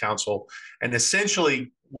Defense Council, and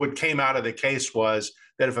essentially what came out of the case was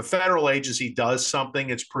that if a federal agency does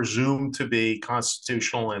something, it's presumed to be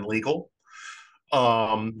constitutional and legal.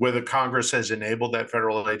 Whether Congress has enabled that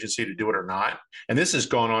federal agency to do it or not. And this has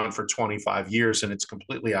gone on for 25 years and it's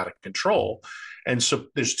completely out of control. And so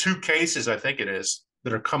there's two cases, I think it is,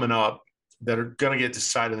 that are coming up that are going to get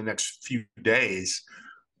decided in the next few days.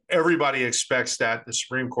 Everybody expects that the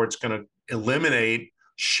Supreme Court's going to eliminate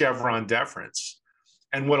Chevron deference.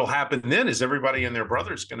 And what'll happen then is everybody and their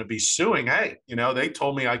brother is going to be suing. Hey, you know, they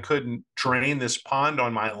told me I couldn't drain this pond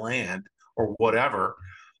on my land or whatever.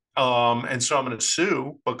 And so I'm going to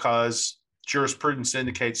sue because jurisprudence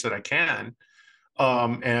indicates that I can.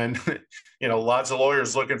 And, you know, lots of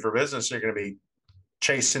lawyers looking for business are going to be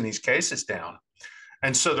chasing these cases down.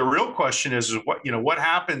 And so the real question is what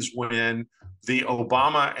happens when the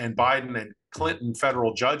Obama and Biden and Clinton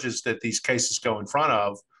federal judges that these cases go in front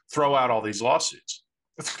of throw out all these lawsuits?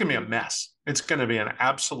 It's going to be a mess. It's going to be an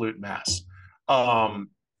absolute mess.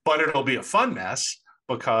 But it'll be a fun mess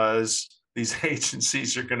because these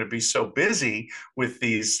agencies are going to be so busy with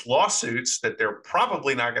these lawsuits that they're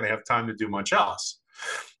probably not going to have time to do much else.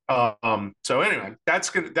 So anyway, that's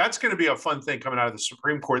going to be a fun thing coming out of the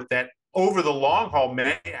Supreme Court that over the long haul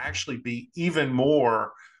may actually be even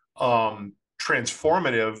more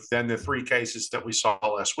transformative than the three cases that we saw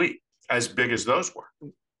last week, as big as those were.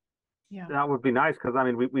 Yeah, that would be nice because I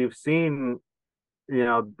mean we've seen, you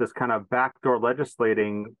know, this kind of backdoor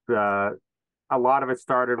legislating. A lot of it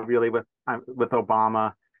started really with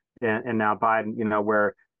Obama and now Biden, you know,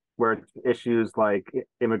 where issues like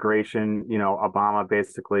immigration, you know, Obama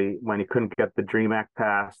basically, when he couldn't get the DREAM Act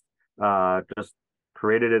passed, just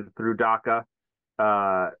created it through DACA.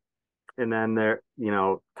 And then there, you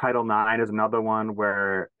know, Title IX is another one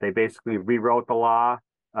where they basically rewrote the law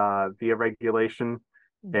via regulation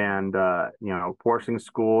and, you know, forcing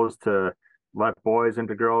schools to let boys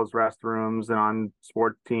into girls' restrooms and on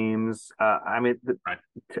sports teams. I mean, right.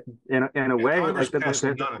 in a way, Congress passed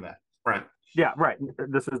none of that. Right. Yeah, right.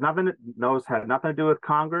 This is nothing. Those had nothing to do with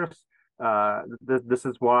Congress. This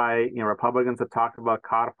is why, you know, Republicans have talked about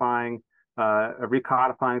recodifying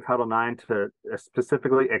Title IX to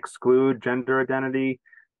specifically exclude gender identity,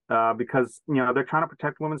 because, you know, they're trying to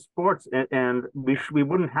protect women's sports, and we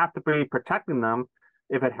wouldn't have to be protecting them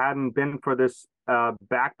if it hadn't been for this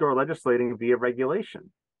backdoor legislating via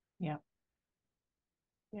regulation. Yeah,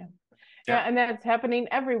 and that's happening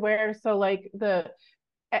everywhere. So like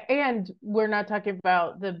and we're not talking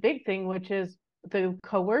about the big thing, which is the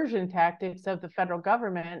coercion tactics of the federal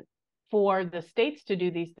government for the states to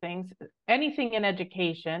do these things. Anything in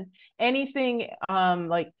education, anything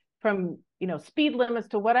like from, you know, speed limits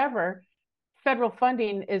to whatever, federal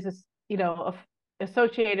funding is, you know,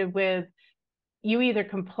 associated with you either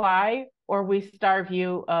comply or we starve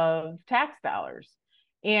you of tax dollars.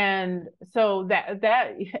 And so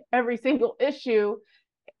that every single issue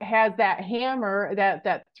has that hammer,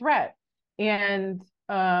 that threat. And,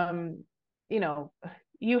 you know,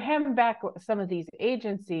 you hem back some of these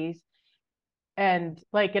agencies. And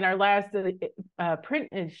like in our last print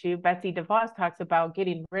issue, Betsy DeVos talks about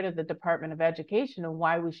getting rid of the Department of Education and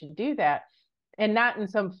why we should do that. And not in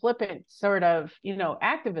some flippant sort of, you know,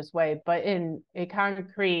 activist way, but in a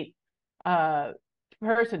concrete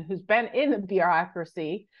person who's been in the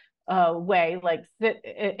bureaucracy way, like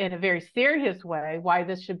in a very serious way, why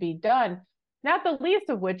this should be done. Not the least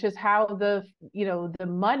of which is how the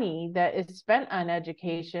money that is spent on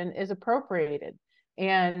education is appropriated.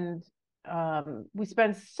 And we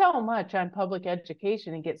spend so much on public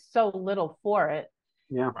education and get so little for it.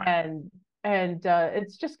 Yeah. And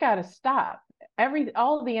it's just got to stop.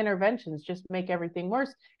 All the interventions just make everything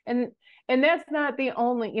worse. And that's not the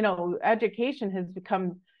only, you know, education has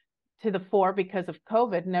become to the fore because of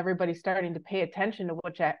COVID, and everybody's starting to pay attention to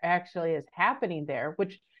what actually is happening there,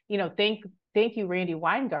 which, you know, thank you, Randy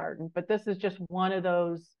Weingarten. But this is just one of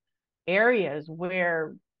those areas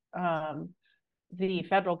where the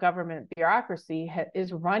federal government bureaucracy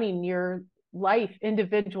is running your life,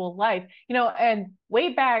 individual life, and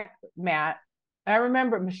way back, Matt, I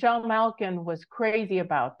remember Michelle Malkin was crazy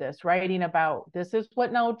about this, writing about this is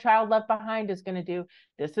what No Child Left Behind is going to do.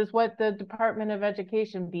 This is what the Department of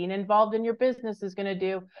Education being involved in your business is going to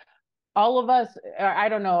do. All of us, I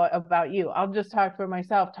don't know about you, I'll just talk for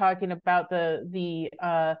myself, talking about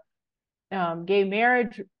the gay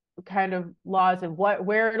marriage kind of laws and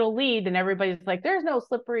where it'll lead, and everybody's like, there's no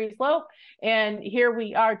slippery slope. And here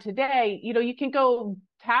we are today. You can go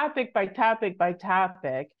topic by topic by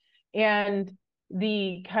topic, and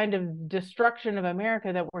the kind of destruction of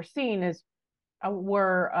America that we're seeing is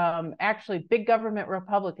we're actually big government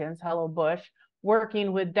Republicans, hello Bush,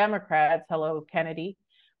 working with Democrats, hello Kennedy,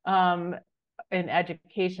 in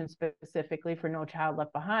education specifically for No Child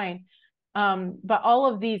Left Behind. But all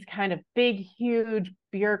of these kind of big, huge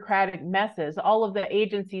bureaucratic messes, all of the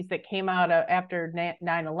agencies that came out after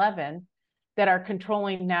 9/11 that are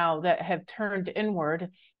controlling now, that have turned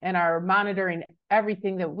inward and are monitoring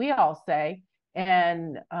everything that we all say,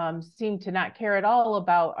 and seem to not care at all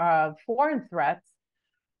about foreign threats.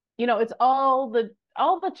 It's all the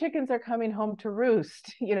chickens are coming home to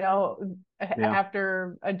roost,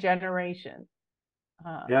 after a generation.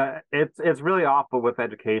 Yeah, it's really awful with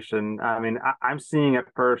education. I mean, I'm seeing it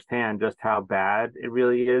firsthand just how bad it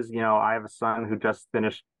really is. I have a son who just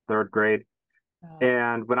finished third grade,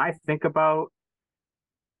 and when I think about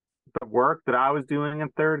the work that I was doing in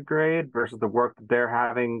third grade versus the work that they're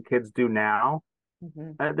having kids do now,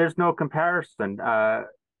 there's no comparison.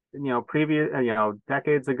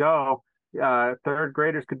 Decades ago, third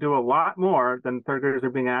graders could do a lot more than third graders are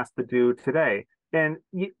being asked to do today. And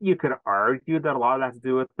you could argue that a lot of that has to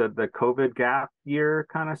do with the COVID gap year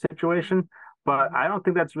kind of situation, but I don't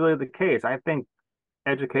think that's really the case. I think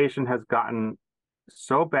education has gotten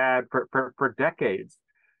so bad for decades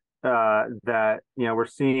that we're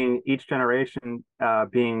seeing each generation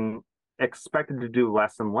being expected to do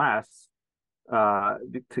less and less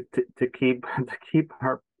to keep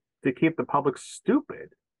the public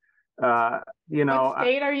stupid. What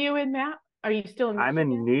state are you in, Matt? Are you still in Michigan? I'm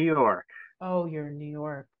in New York. Oh, you're in New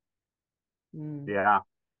York. Yeah.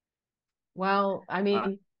 Well, I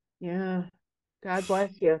mean, yeah, God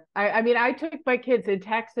bless you. I mean, I took my kids in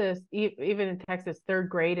Texas, even in Texas, third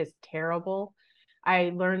grade is terrible.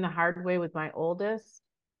 I learned the hard way with my oldest,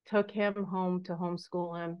 took him home to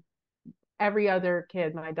homeschool him. Every other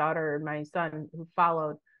kid, my daughter and my son who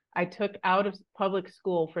followed, I took out of public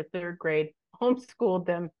school for third grade, homeschooled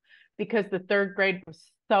them because the third grade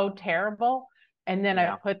was so terrible. And then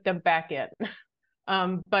I put them back in.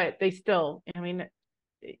 But they still, I mean,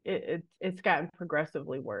 it's gotten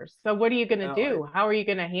progressively worse. So what are you going to do? How are you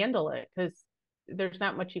going to handle it? Because there's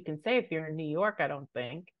not much you can say if you're in New York, I don't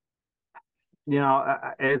think.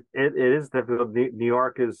 It is difficult. New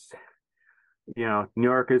York is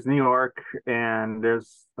New York, and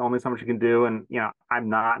there's only so much you can do. And I'm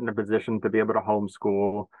not in a position to be able to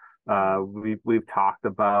homeschool. We've talked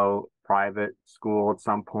about private school at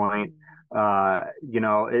some point.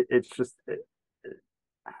 It's just,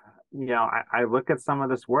 I look at some of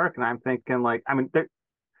this work and I'm thinking, like, I mean,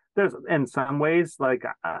 there's in some ways, like,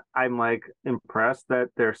 I'm like impressed that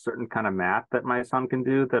there's certain kind of math that my son can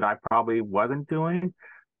do that I probably wasn't doing.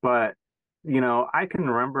 But, I can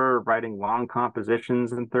remember writing long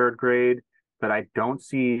compositions in third grade that I don't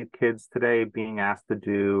see kids today being asked to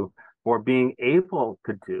do or being able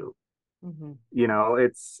to do.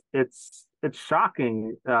 It's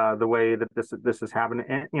shocking the way that this is happening.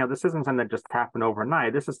 And this isn't something that just happened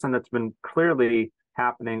overnight. This is something that's been clearly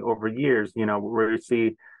happening over years. Where you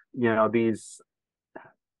see these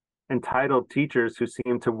entitled teachers who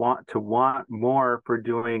seem to want more for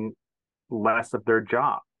doing less of their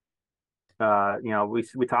job.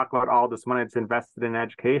 We talk about all this money that's invested in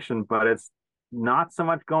education, but it's not so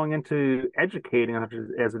much going into educating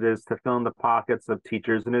as it is to fill in the pockets of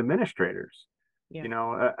teachers and administrators.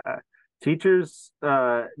 Teachers,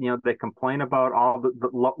 they complain about all the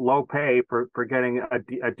low pay for getting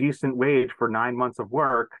a decent wage for 9 months of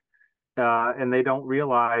work, and they don't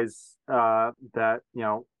realize that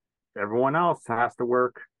everyone else has to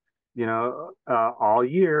work all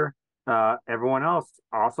year. Everyone else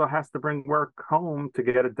also has to bring work home to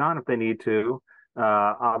get it done if they need to.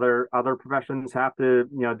 Other professions have to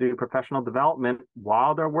do professional development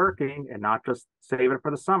while they're working and not just save it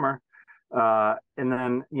for the summer. And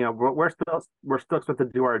then we're still expected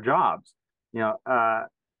to do our jobs.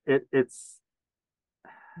 It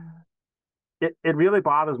really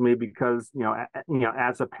bothers me because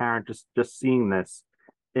as a parent, just seeing this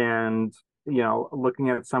and looking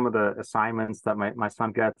at some of the assignments that my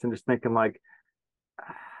son gets and just thinking, like,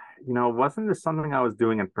 wasn't this something I was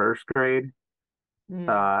doing in first grade?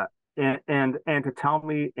 Uh, and to tell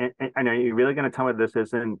me, and are you really going to tell me this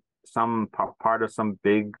isn't some part of some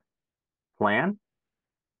big plan?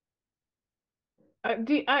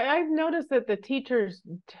 I've noticed that the teachers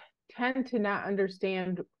tend to not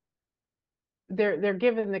understand. They're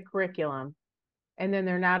given the curriculum, and then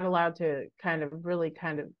they're not allowed to kind of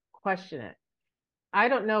question it. I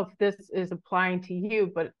don't know if this is applying to you,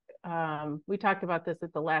 but we talked about this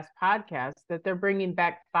at the last podcast, that they're bringing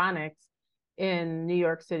back phonics in New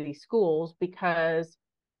York City schools because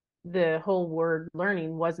the whole word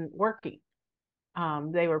learning wasn't working.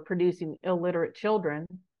 They were producing illiterate children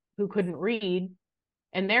who couldn't read,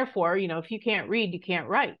 and therefore, if you can't read, you can't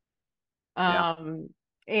write. Yeah.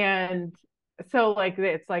 And so, like,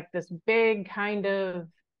 it's like this big kind of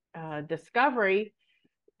discovery,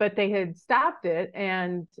 but they had stopped it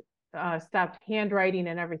and stopped handwriting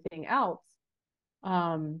and everything else.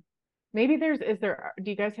 Maybe do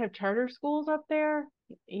you guys have charter schools up there?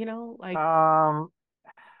 Like, I'm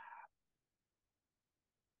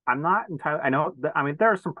not entirely. I know. I mean,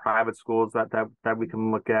 there are some private schools that we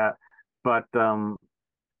can look at, but the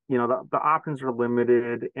options are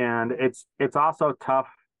limited, and it's also tough.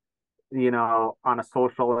 On a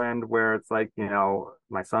social end where it's like,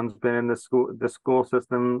 my son's been in the school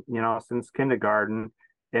system, since kindergarten.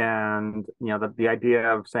 And, the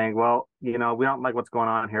idea of saying, well, we don't like what's going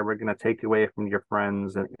on here. We're going to take you away from your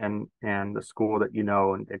friends and the school that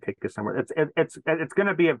and take you somewhere. It's going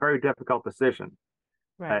to be a very difficult decision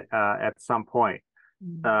right. at some point.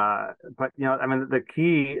 But I mean, the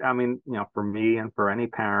key, I mean, for me and for any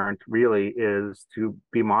parent really is to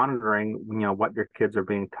be monitoring, what your kids are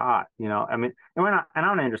being taught. I mean, and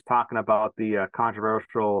I'm not just talking about the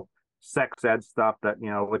controversial sex ed stuff that,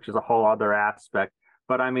 which is a whole other aspect.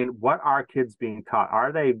 But I mean, what are kids being taught?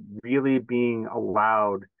 Are they really being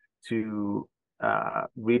allowed to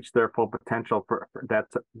reach their full potential for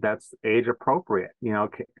that's age appropriate?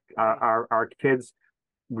 Are kids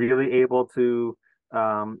really able to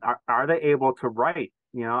are they able to write?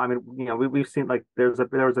 I mean, we've seen, like, there was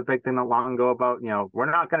a big thing not long ago about,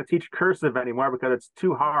 we're not going to teach cursive anymore because it's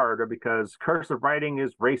too hard, or because cursive writing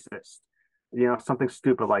is racist, something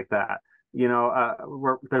stupid like that.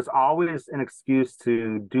 There's always an excuse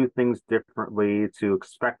to do things differently, to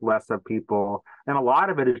expect less of people. And a lot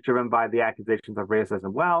of it is driven by the accusations of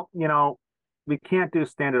racism. Well, we can't do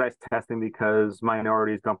standardized testing because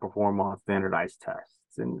minorities don't perform well on standardized tests.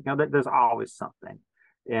 And there's always something,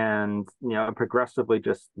 and progressively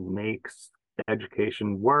just makes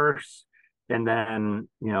education worse. And then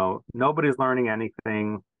nobody's learning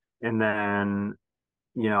anything, and then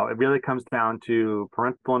it really comes down to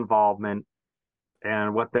parental involvement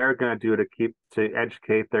and what they're going to do to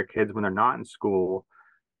educate their kids when they're not in school.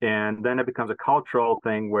 And then it becomes a cultural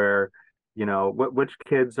thing where which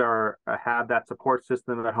kids have that support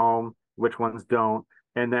system at home, which ones don't.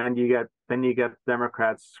 And then you get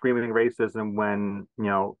Democrats screaming racism when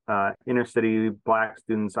inner city Black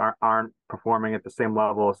students aren't performing at the same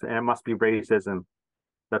levels, and it must be racism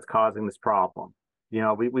that's causing this problem.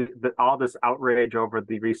 All this outrage over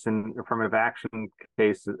the recent affirmative action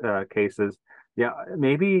cases. Yeah,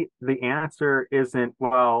 maybe the answer isn't,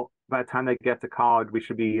 well, by the time they get to college, we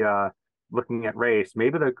should be looking at race.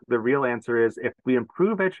 Maybe the real answer is, if we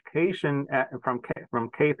improve education from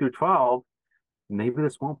K through 12, maybe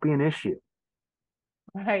this won't be an issue.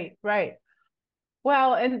 Right.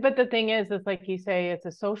 Well, but the thing is like you say, it's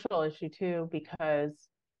a social issue too, because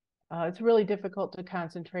it's really difficult to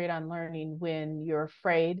concentrate on learning when you're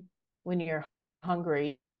afraid, when you're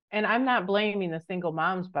hungry. And I'm not blaming the single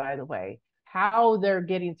moms, by the way, how they're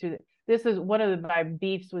getting through this is one of my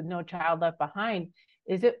beefs with No Child Left Behind,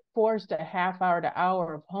 is it forced a half hour to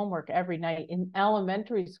hour of homework every night in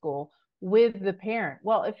elementary school with the parent.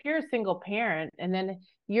 Well, if you're a single parent and then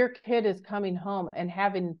your kid is coming home and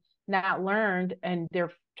having not learned, and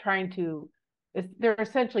they're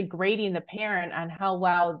essentially grading the parent on how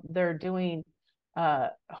well they're doing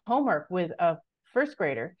homework with a first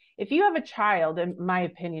grader. If you have a child, in my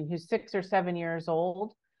opinion, who's 6 or 7 years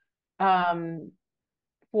old,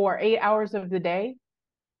 for 8 hours of the day,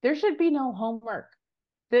 there should be no homework.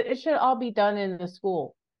 It should all be done in the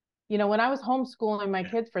school. When I was homeschooling my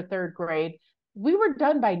kids for third grade, we were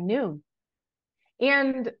done by noon.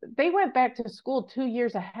 And they went back to school 2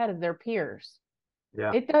 years ahead of their peers.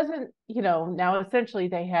 Yeah. It doesn't, now essentially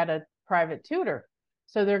they had a private tutor.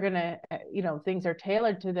 So they're going to, things are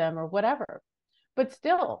tailored to them or whatever. But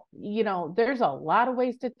still, there's a lot of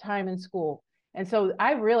wasted time in school. And so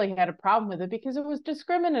I really had a problem with it because it was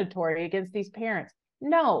discriminatory against these parents.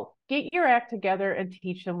 No, get your act together and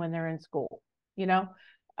teach them when they're in school,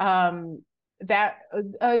 that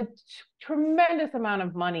a tremendous amount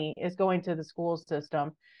of money is going to the school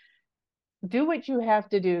system. Do what you have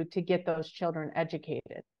to do to get those children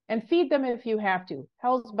educated and feed them if you have to.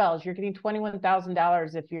 Hell's bells, you're getting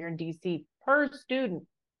 $21,000 if you're in DC per student,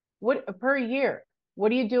 per year.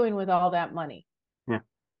 What are you doing with all that money? Yeah.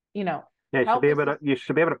 You know, yeah, you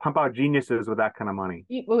should be able to pump out geniuses with that kind of money.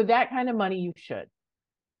 With that kind of money, you should.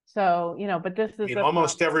 So, but this is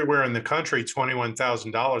almost everywhere in the country,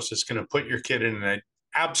 $21,000 is going to put your kid in an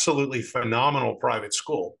absolutely phenomenal private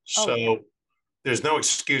school. So yeah. There's no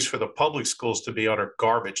excuse for the public schools to be utter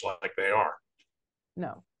garbage like they are.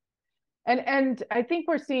 No. And I think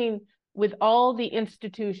we're seeing with all the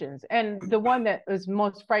institutions, and the one that was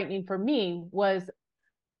most frightening for me was,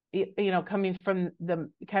 coming from the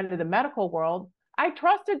kind of the medical world, I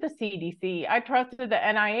trusted the CDC, I trusted the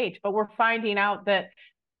NIH, but we're finding out that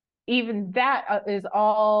even that is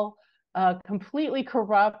all completely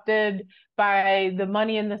corrupted by the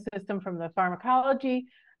money in the system from the pharmacology.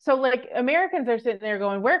 So like Americans are sitting there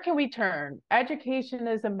going, where can we turn? Education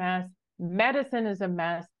is a mess. Medicine is a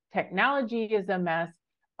mess. Technology is a mess.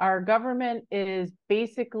 Our government is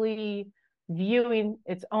basically viewing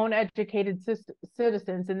its own educated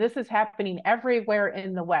citizens. And this is happening everywhere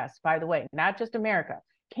in the West, by the way, not just America.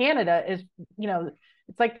 Canada is,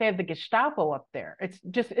 it's like they have the Gestapo up there. It's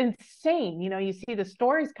just insane. You see the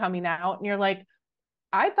stories coming out and you're like,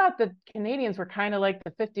 I thought the Canadians were kind of like the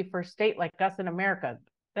 51st state, like us in America.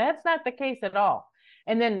 That's not the case at all.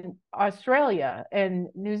 And then Australia and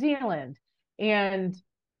New Zealand and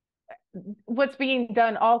what's being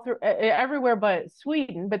done all through everywhere but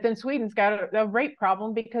Sweden. But then Sweden's got a rape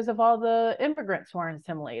problem because of all the immigrants who are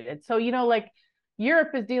assimilated. So, like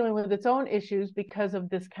Europe is dealing with its own issues because of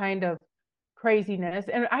this kind of craziness.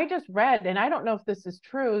 And I just read, and I don't know if this is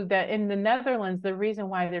true, that in the Netherlands, the reason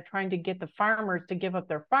why they're trying to get the farmers to give up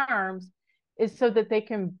their farms is so that they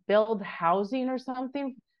can build housing or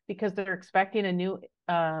something, because they're expecting a new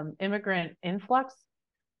immigrant influx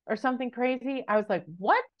or something crazy. I was like,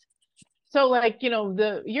 what? So like,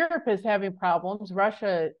 the Europe is having problems.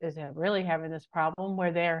 Russia is really having this problem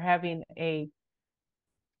where they're having a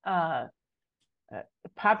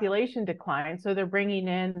population decline. So they're bringing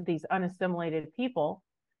in these unassimilated people.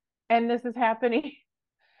 And this is happening.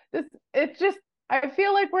 I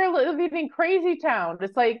feel like we're living in crazy town.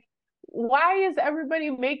 It's like, why is everybody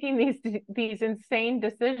making these insane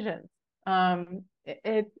decisions? I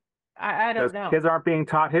don't know. Kids aren't being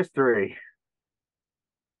taught history.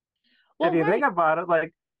 Well, if you think about it,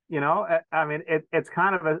 like, I mean, it's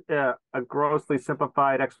kind of a grossly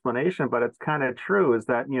simplified explanation, but it's kind of true, is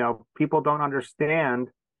that, people don't understand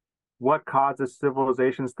what causes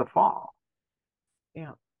civilizations to fall.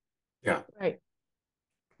 Yeah. Yeah.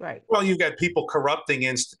 Right. Well, you've got people corrupting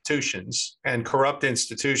institutions, and corrupt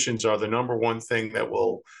institutions are the number one thing that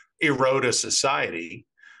will erode a society.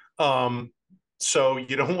 So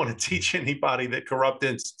you don't want to teach anybody that corrupt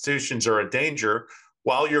institutions are a danger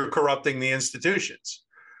while you're corrupting the institutions.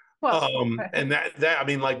 Well, and that I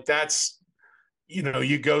mean, like, that's,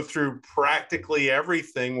 you go through practically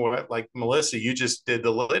everything. Like Melissa, you just did the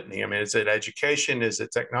litany. I mean, is it education? Is it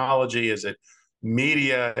technology? Is it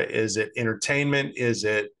media? Is it entertainment? Is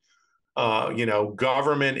it,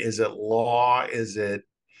 government? Is it law? Is it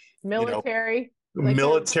military?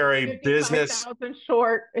 Military, business?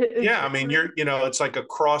 Short. Yeah, I mean, it's like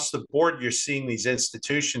across the board, you're seeing these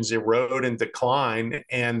institutions erode and decline,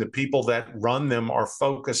 and the people that run them are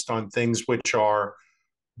focused on things which are,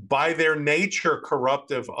 by their nature,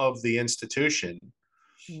 corruptive of the institution.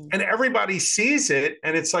 And everybody sees it,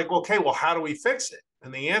 and it's like, okay, well, how do we fix it?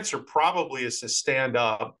 And the answer probably is to stand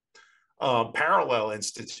up parallel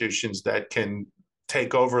institutions that can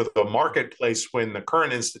take over the marketplace when the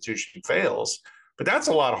current institution fails. But that's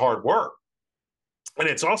a lot of hard work. And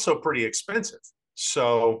it's also pretty expensive.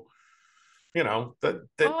 So, that's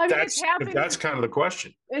kind of the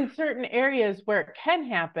question. In certain areas where it can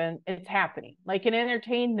happen, it's happening. Like in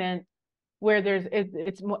entertainment, where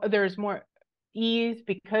there's more ease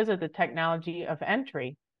because of the technology of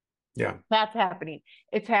entry. Yeah. That's happening.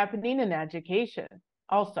 It's happening in education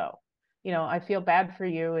also. I feel bad for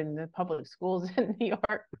you in the public schools in New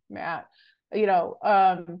York, Matt.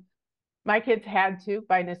 My kids had to,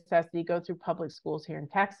 by necessity, go through public schools here in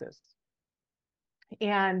Texas.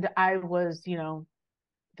 And I was,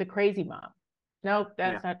 the crazy mom. Nope,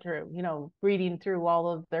 that's not true. Reading through all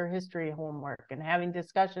of their history homework and having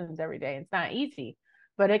discussions every day. It's not easy,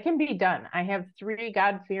 but it can be done. I have 3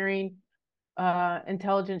 God-fearing,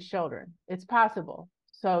 intelligent children. It's possible.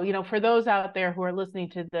 So, for those out there who are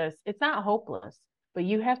listening to this, it's not hopeless, but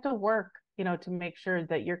you have to work, to make sure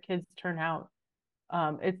that your kids turn out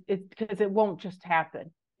It's because it won't just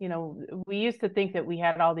happen. You know, we used to think that we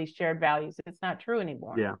had all these shared values. It's not true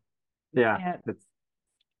anymore. Yeah. Yeah. And,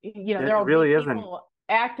 It there will really be isn't. people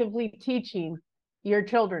actively teaching your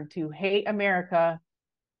children to hate America,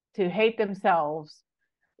 to hate themselves,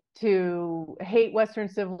 to hate Western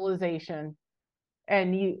civilization,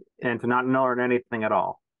 and to not learn anything at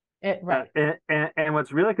all. Right. And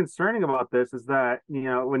what's really concerning about this is that,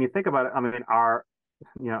 when you think about it, I mean, our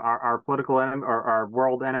political enemy or our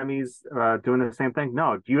world enemies doing the same thing?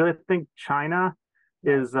 No. Do you really think China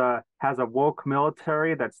has a woke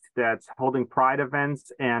military that's holding pride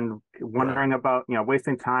events and wondering about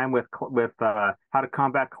wasting time with how to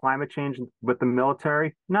combat climate change with the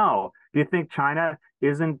military? No. Do you think China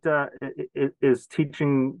is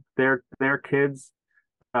teaching their kids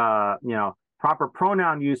proper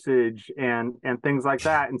pronoun usage and things like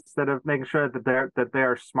that instead of making sure that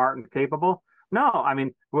they're smart and capable? No, I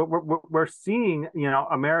mean we're seeing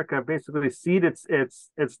America basically cede its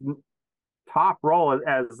top role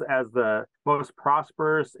as the most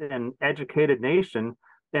prosperous and educated nation,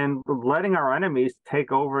 and letting our enemies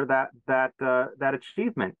take over that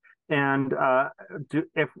achievement. And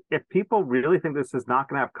if people really think this is not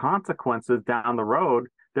going to have consequences down the road,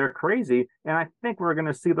 they're crazy. And I think we're going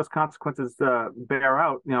to see those consequences bear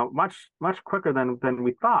out, much quicker than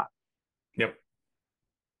we thought. Yep.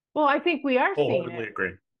 Well, I think we are seeing it.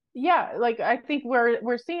 Agree. Yeah, like I think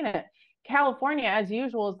we're seeing it. California, as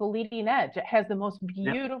usual, is the leading edge. It has the most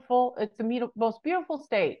beautiful, it's the most beautiful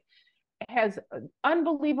state. It has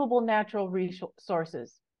unbelievable natural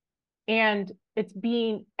resources, and it's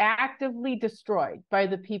being actively destroyed by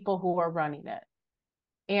the people who are running it.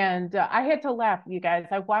 And I had to laugh, you guys.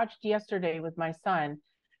 I watched yesterday with my son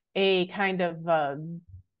a kind of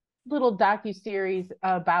little docuseries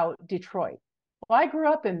about Detroit. Well, I grew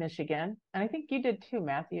up in Michigan, and I think you did too,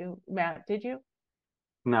 Matthew. Matt, did you?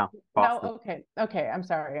 No. Boston. No. Okay. I'm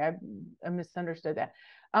sorry. I misunderstood that.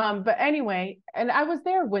 But anyway, and I was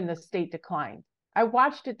there when the state declined. I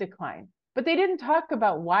watched it decline, but they didn't talk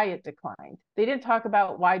about why it declined. They didn't talk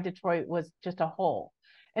about why Detroit was just a hole.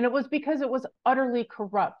 And it was because it was utterly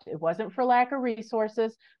corrupt. It wasn't for lack of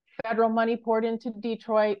resources. Federal money poured into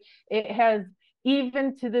Detroit. It has,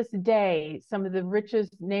 even to this day, some of the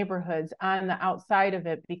richest neighborhoods on the outside of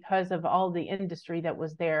it because of all the industry that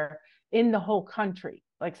was there in the whole country,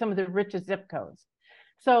 like some of the richest zip codes.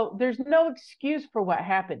 So there's no excuse for what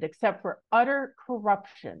happened except for utter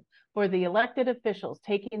corruption, for the elected officials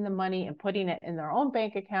taking the money and putting it in their own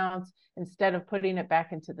bank accounts instead of putting it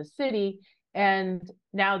back into the city. And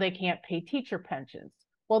now they can't pay teacher pensions.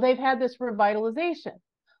 Well, they've had this revitalization.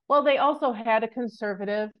 Well, they also had a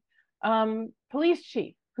conservative police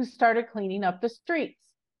chief who started cleaning up the streets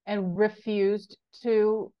and refused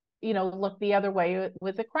to, look the other way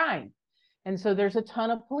with the crime. And so there's a ton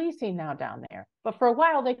of policing now down there. But for a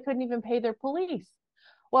while, they couldn't even pay their police.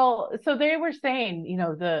 Well, so they were saying,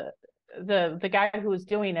 the guy who was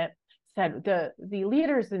doing it said the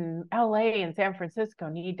leaders in LA and San Francisco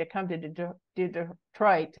need to come to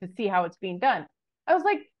Detroit to see how it's being done. I was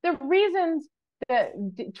like, the reasons that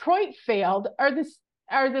Detroit failed are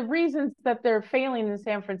the reasons that they're failing in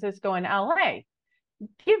San Francisco and LA.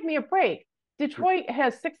 Give me a break. Detroit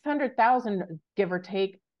has 600,000, give or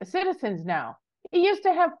take, citizens now. It used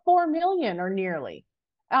to have 4 million or nearly.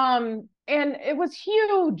 And it was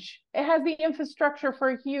huge. It has the infrastructure for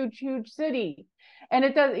a huge, huge city. And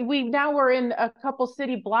it does. We're in a couple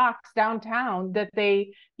city blocks downtown that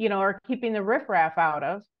they, are keeping the riffraff out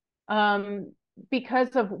of,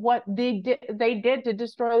 because of what they did to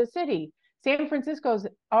destroy the city. San Francisco's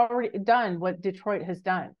already done what Detroit has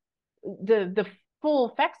done. The full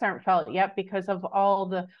effects aren't felt yet because of all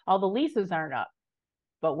the leases aren't up.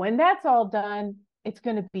 But when that's all done, it's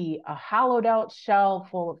going to be a hollowed out shell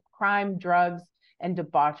full of crime, drugs, and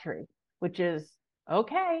debauchery, which is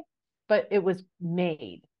okay, but it was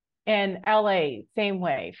made. And LA, same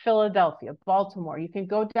way, Philadelphia, Baltimore, you can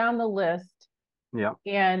go down the list. Yeah.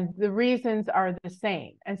 And the reasons are the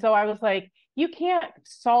same. And so I was like, you can't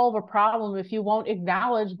solve a problem if you won't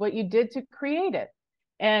acknowledge what you did to create it.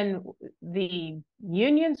 And the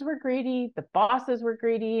unions were greedy, the bosses were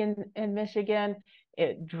greedy in Michigan.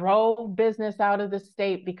 It drove business out of the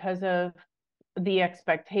state because of the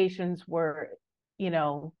expectations were,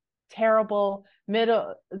 terrible.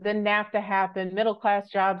 The NAFTA happened, middle-class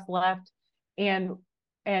jobs left, and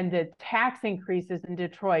the tax increases in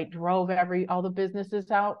Detroit drove all the businesses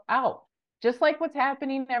out, just like what's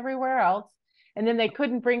happening everywhere else. And then they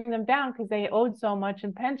couldn't bring them down because they owed so much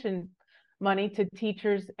in pension money to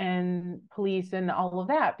teachers and police and all of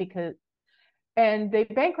that, and they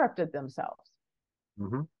bankrupted themselves.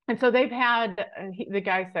 Mm-hmm. And so they've had, the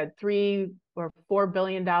guy said, $3 or $4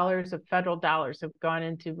 billion of federal dollars have gone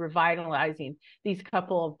into revitalizing these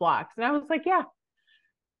couple of blocks. And I was like, yeah,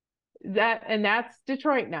 that's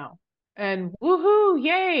Detroit now. And woohoo,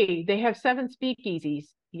 yay! They have 7 speakeasies,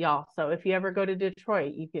 y'all. So if you ever go to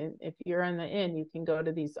Detroit, you can, if you're in the inn, you can go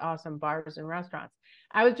to these awesome bars and restaurants.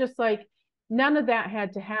 I was just like, none of that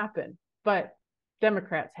had to happen, but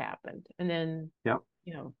Democrats happened. And then, Yep.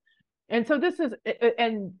 you know, and so this is,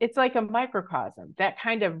 and it's like a microcosm, that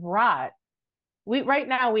kind of rot. Right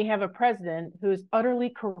now we have a president who's utterly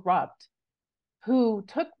corrupt, who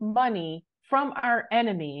took money from our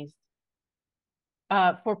enemies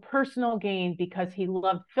for personal gain because he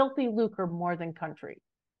loved filthy lucre more than country.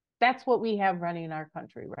 That's what we have running our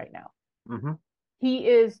country right now. Mm-hmm. He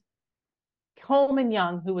is Coleman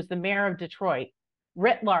Young, who was the mayor of Detroit,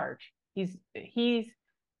 writ large.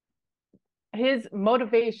 His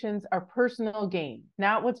motivations are personal gain,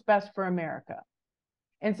 not what's best for America.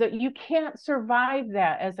 And so you can't survive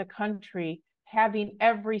that as a country, having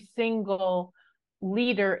every single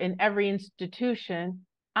leader in every institution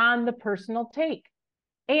on the personal take,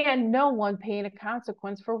 and no one paying a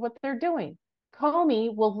consequence for what they're doing.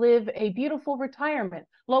 Comey will live a beautiful retirement.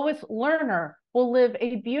 Lois Lerner will live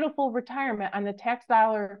a beautiful retirement on the tax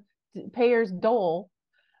dollar payers' dole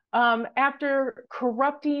after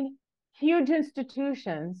corrupting huge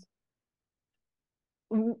institutions.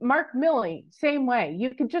 Mark Milley, same way. You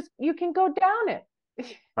can go down it.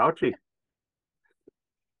 Fauci.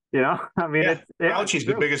 I mean, Fauci's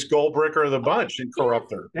the biggest gold breaker of the bunch and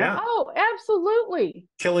corrupter. Yeah. Oh, absolutely.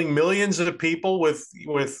 Killing millions of people with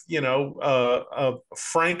a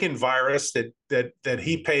Frankenvirus that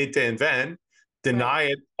he paid to invent, deny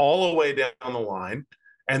it all the way down the line,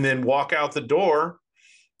 and then walk out the door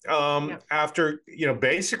after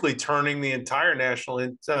basically turning the entire National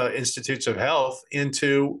Institutes of Health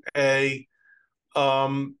into a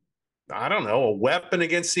weapon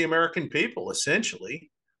against the American people,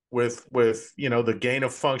 essentially, with the gain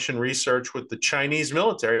of function research with the Chinese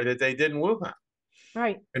military that they did in Wuhan.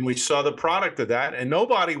 Right. And we saw the product of that, and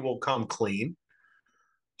nobody will come clean.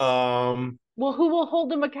 Well, who will hold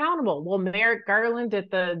them accountable? Will Merrick Garland at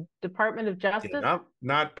the Department of Justice?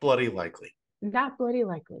 Not bloody likely. Not bloody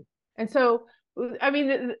likely. And so, I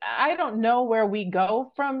mean, I don't know where we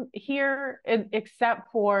go from here,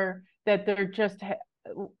 except for that they're just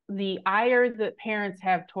the ire that parents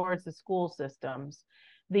have towards the school systems,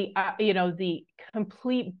 the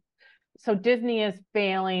complete. So Disney is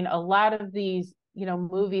failing. A lot of these,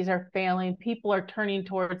 movies are failing. People are turning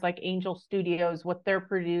towards like Angel Studios, what they're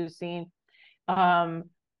producing.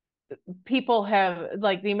 People have,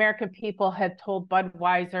 like, the American people had told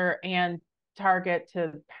Budweiser and Target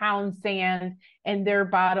to pound sand, and their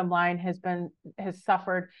bottom line has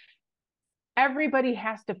suffered. Everybody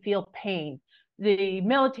has to feel pain. The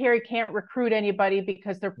military can't recruit anybody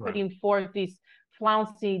because they're putting forth these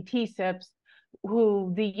flouncy T-SIPs,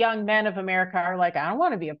 who the young men of America are like, I don't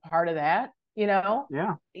want to be a part of that. Yeah.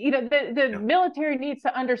 The military needs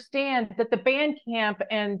to understand that the band camp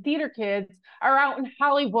and theater kids are out in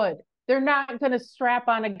Hollywood. They're not going to strap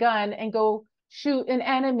on a gun and go shoot an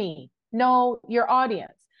enemy. Know your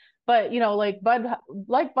audience. But like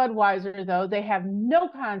Budweiser, though, they have no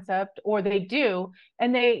concept, or they do,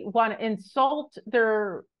 and they want to insult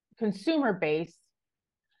their consumer base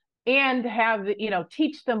and have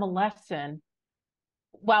teach them a lesson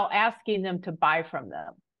while asking them to buy from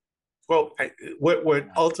them. Well, what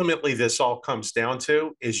ultimately this all comes down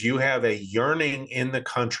to is you have a yearning in the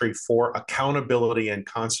country for accountability and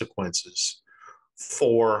consequences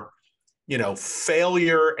for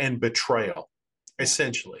failure and betrayal,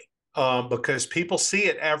 essentially, because people see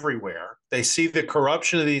it everywhere. They see the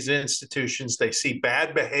corruption of these institutions. They see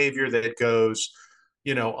bad behavior that goes,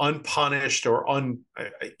 unpunished or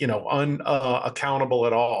unaccountable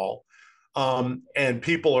at all, and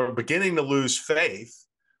people are beginning to lose faith.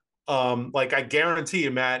 Like, I guarantee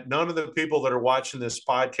you, Matt, none of the people that are watching this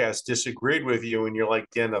podcast disagreed with you, and you're like,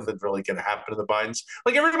 yeah, nothing's really going to happen to the Bidens.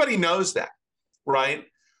 Like, everybody knows that, right?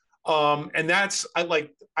 And I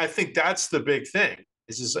think that's the big thing.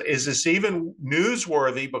 Is this even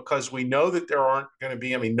newsworthy? Because we know that there aren't going to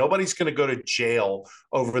be, nobody's going to go to jail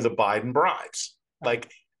over the Biden bribes. Like,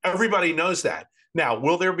 everybody knows that. Now,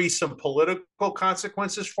 will there be some political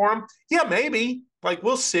consequences for him? Yeah, maybe. Like,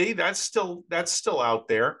 we'll see. That's still out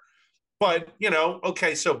there. But,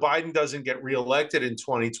 okay, so Biden doesn't get reelected in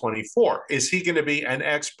 2024. Is he going to be an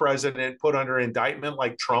ex-president put under indictment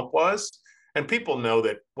like Trump was? And people know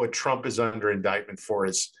that what Trump is under indictment for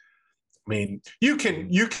is, you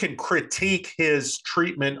can critique his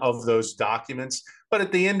treatment of those documents, but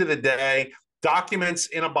at the end of the day, documents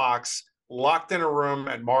in a box locked in a room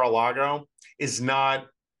at Mar-a-Lago is not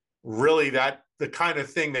really the kind of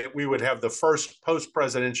thing that we would have the first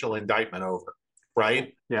post-presidential indictment over,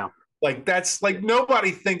 right? Yeah. Like that's like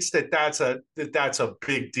nobody thinks that's a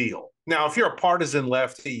big deal. Now, if you're a partisan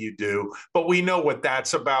lefty, you do, but we know what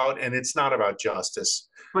that's about, and it's not about justice.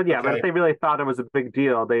 But yeah, but if they really thought it was a big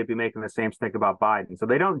deal, they'd be making the same stink about Biden. So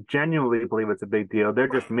they don't genuinely believe it's a big deal. They're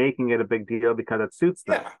just making it a big deal because it suits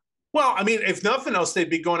them. Yeah. Well, I mean, if nothing else, they'd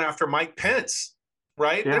be going after Mike Pence,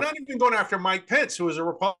 right? Yeah. They're not even going after Mike Pence, who is a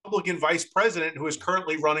Republican vice president who is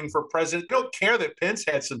currently running for president. They don't care that Pence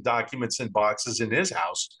had some documents in boxes in his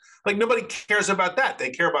house. Like nobody cares about that.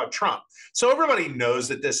 They care about Trump. So everybody knows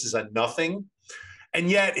that this is a nothing. And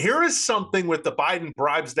yet here is something with the Biden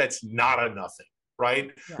bribes that's not a nothing,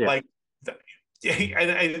 right? Yeah. Like,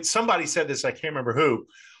 and somebody said this, I can't remember who.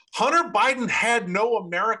 Hunter Biden had no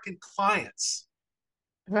American clients.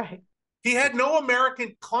 Right. He had no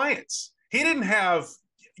American clients. He didn't have,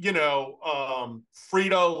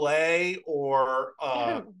 Frito-Lay or,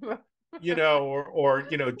 or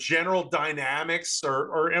General Dynamics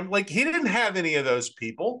or like he didn't have any of those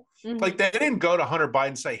people. Mm-hmm. Like they didn't go to Hunter Biden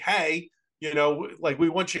and say, hey, like we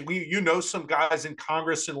want you, some guys in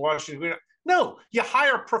Congress in Washington. No, you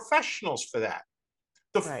hire professionals for that.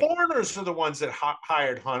 The foreigners are the ones that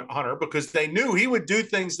hired Hunter because they knew he would do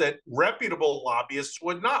things that reputable lobbyists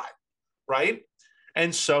would not, right?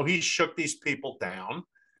 And so he shook these people down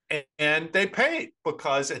and they paid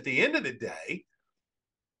because at the end of the day,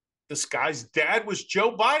 this guy's dad was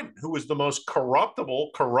Joe Biden, who was the most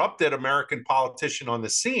corrupted American politician on the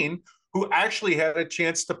scene, who actually had a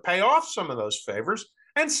chance to pay off some of those favors.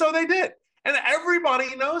 And so they did. And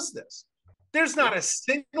everybody knows this. There's not a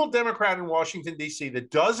single Democrat in Washington, D.C.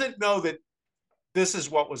 that doesn't know that this is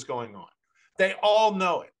what was going on. They all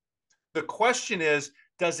know it. The question is,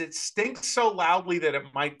 does it stink so loudly that it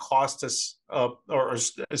might cost us, or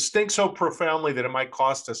stink so profoundly that it might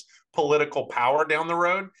cost us political power down the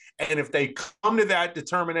road? And if they come to that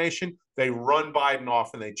determination, they run Biden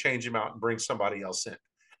off and they change him out and bring somebody else in.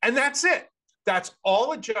 And that's it. That's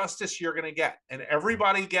all the justice you're going to get. And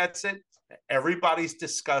everybody gets it. Everybody's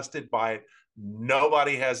disgusted by it.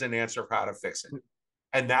 Nobody has an answer for how to fix it.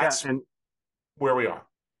 And that's where we are.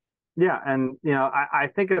 Yeah. And, I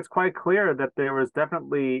think it's quite clear that there was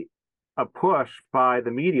definitely a push by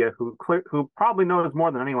the media who probably knows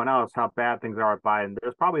more than anyone else how bad things are at Biden.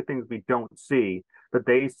 There's probably things we don't see that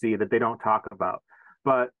they see that they don't talk about.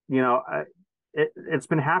 But, it's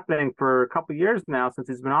been happening for a couple of years now since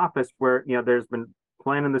he's been in office where, there's been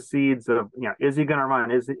planting the seeds of, is he going to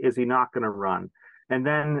run? Is he not going to run? And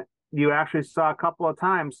then you actually saw a couple of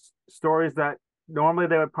times stories that normally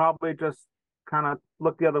they would probably just kind of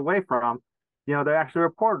look the other way from, they actually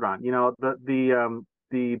reported on.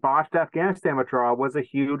 The botched Afghanistan withdrawal was a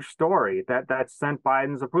huge story that sent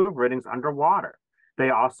Biden's approval ratings underwater. They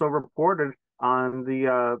also reported on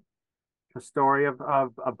the story of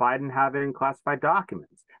Biden having classified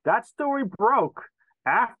documents. That story broke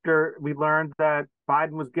after we learned that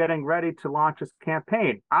Biden was getting ready to launch his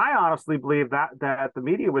campaign. I honestly believe that the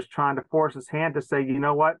media was trying to force his hand to say, you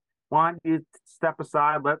know what, why don't you step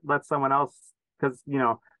aside, let someone else, because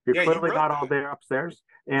you're clearly not all there upstairs.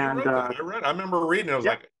 And I remember reading it. I was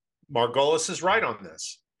like, Margolis is right on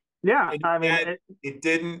this. Yeah, they had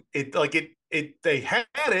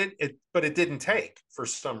it, but it didn't take for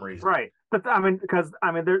some reason. Right. But because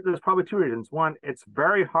there's probably two reasons. One, it's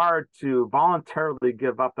very hard to voluntarily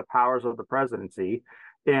give up the powers of the presidency.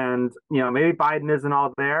 And, maybe Biden isn't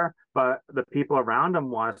all there, but the people around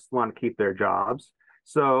him want to keep their jobs.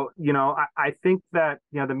 So, I think that,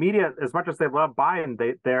 the media, as much as they love Biden,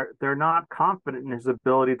 they're not confident in his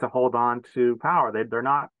ability to hold on to power. They're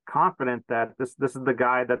not confident that this is the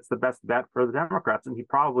guy that's the best bet for the Democrats, and he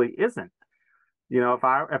probably isn't. If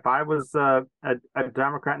I was a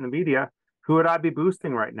Democrat in the media, who would I be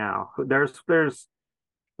boosting right now? There's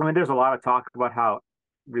a lot of talk about how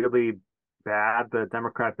really bad the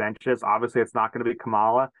Democrat bench is. Obviously, it's not going to be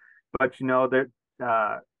Kamala, but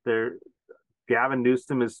Gavin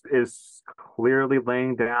Newsom is clearly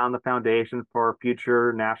laying down the foundation for a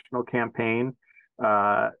future national campaign.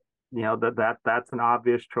 That's an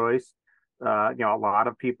obvious choice. A lot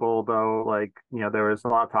of people, though, there was a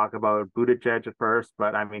lot of talk about Buttigieg at first,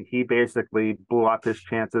 but he basically blew up his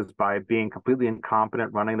chances by being completely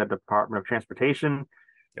incompetent running the Department of Transportation.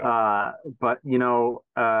 Yep. But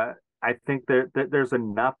I think there's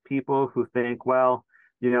enough people who think, well,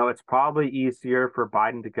 it's probably easier for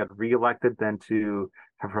Biden to get reelected than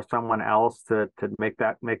for someone else to make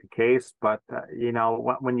a case. But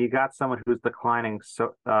when you got someone who's declining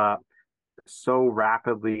so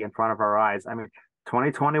rapidly in front of our eyes. I mean,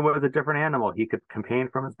 2020 was a different animal. He could campaign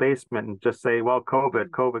from his basement and just say, well, COVID,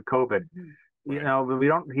 COVID, COVID. You know, we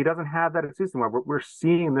don't, he doesn't have that excuse anymore. We're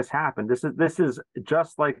seeing this happen. This is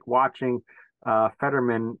just like watching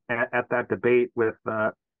Fetterman at that debate with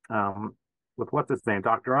what's his name,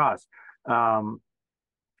 Dr. Oz.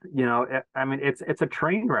 You know, I mean, it's a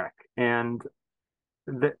train wreck. And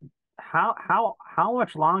the, how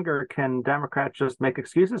much longer can Democrats just make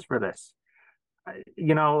excuses for this?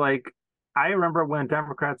 You know, like I remember when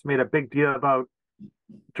Democrats made a big deal about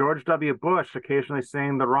George W. Bush occasionally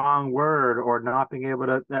saying the wrong word or not being able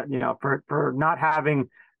to, you know, for not having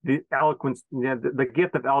the eloquence, you know, the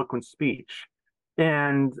gift of eloquent speech.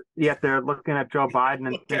 And yet they're looking at Joe Biden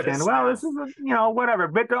and thinking, well, this is, you know, whatever,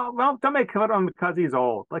 but don't make fun of him because he's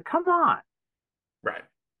old. Like, come on. Right.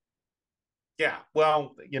 Yeah.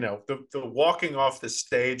 Well, you know, the walking off the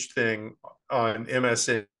stage thing on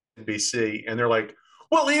MSNBC, and they're like,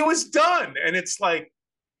 well, he was done. And it's like,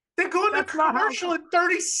 they go into commercial in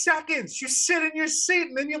 30 seconds. You sit in your seat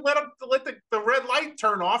and then you let the red light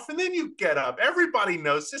turn off and then you get up. Everybody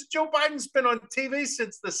knows this. Joe Biden's been on TV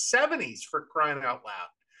since the 70s, for crying out loud.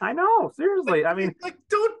 I know, seriously. I mean, like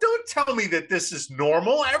don't tell me that this is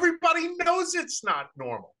normal. Everybody knows it's not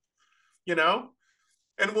normal, you know?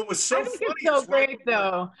 And what was so funny, it's so great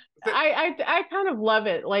though. I kind of love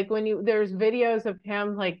it. Like when there's videos of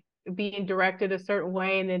him like being directed a certain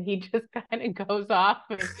way and then he just kind of goes off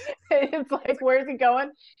and it's like, where's he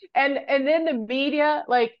going? And then the media,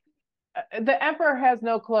 like the emperor has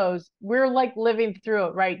no clothes. We're like living through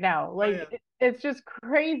it right now. Like it's just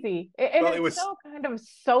crazy. And well, it's so kind of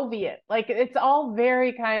Soviet. Like it's all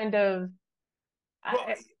very kind of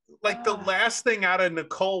like the last thing out of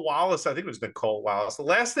Nicole Wallace, I think it was Nicole Wallace, the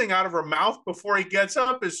last thing out of her mouth before he gets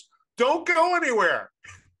up is, don't go anywhere.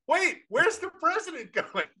 Wait, where's the president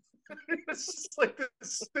going? It's just like the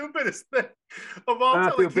stupidest thing of all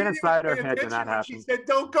time. You've been inside her head when that happened. She said,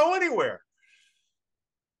 don't go anywhere.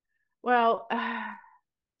 Well,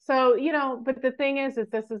 so, you know, but the thing is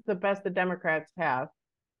this is the best the Democrats have.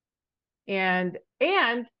 And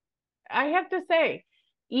I have to say,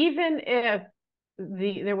 even if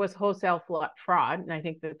there was wholesale fraud, and I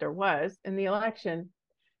think that there was in the election,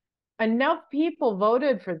 enough people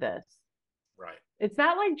voted for this. Right. It's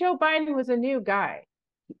not like Joe Biden was a new guy.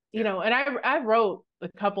 You know, and I wrote a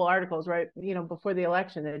couple articles, right, you know, before the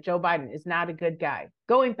election that Joe Biden is not a good guy.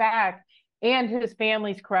 Going back, and his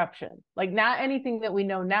family's corruption. Like not anything that we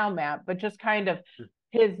know now, Matt, but just kind of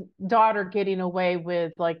his daughter getting away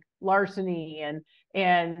with like larceny and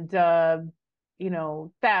you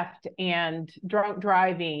know, theft and drunk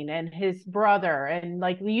driving, and his brother, and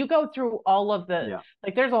like you go through all of the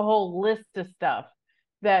like there's a whole list of stuff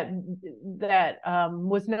that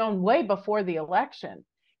was known way before the election.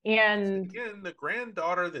 And again, the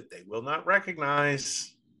granddaughter that they will not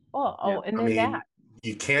recognize. And then that.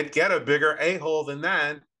 You can't get a bigger a-hole than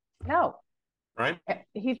that. No. Right?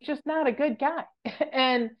 He's just not a good guy.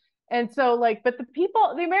 and so like, but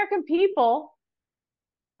the American people,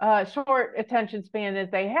 short attention span as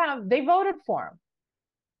they have, they voted for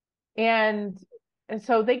him. And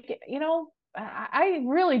so they, you know, I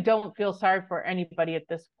really don't feel sorry for anybody at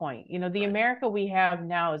this point. You know, the America we have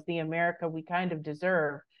now is the America we kind of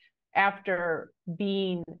deserve after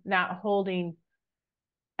being not holding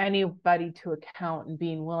anybody to account and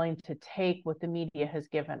being willing to take what the media has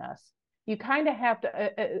given us. You kind of have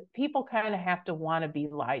to, people kind of have to want to be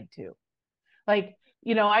lied to. Like,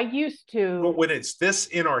 you know, I used to. But when it's this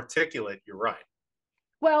inarticulate, you're right.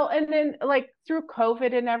 Well, and then like through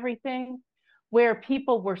COVID and everything, where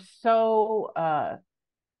people were so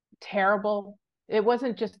terrible, it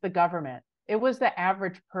wasn't just the government. It was the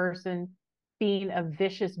average person being a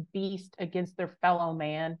vicious beast against their fellow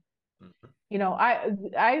man. Mm-hmm. You know,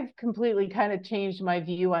 I've completely kind of changed my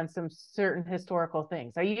view on some certain historical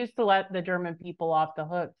things. I used to let the German people off the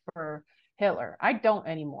hook for Hitler. I don't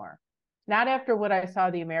anymore. Not after what I saw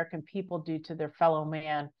the American people do to their fellow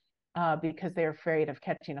man because they're afraid of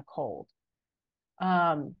catching a cold.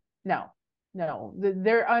 No,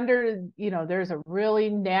 they're under, you know, there's a really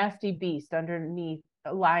nasty beast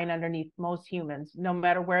lying underneath most humans, no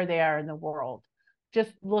matter where they are in the world,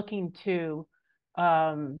 just looking to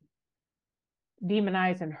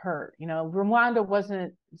demonize and hurt. You know, Rwanda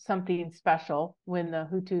wasn't something special when the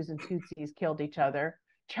Hutus and Tutsis killed each other.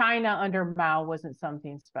 China under Mao wasn't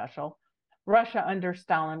something special. Russia under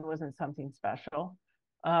Stalin wasn't something special.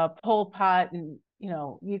 Pol Pot, and you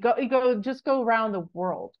know, you go around the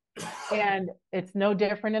world, and it's no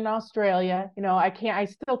different in Australia. You know, I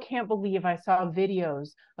still can't believe I saw videos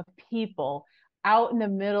of people out in the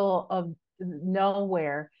middle of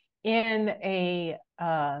nowhere in a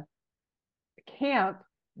camp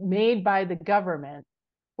made by the government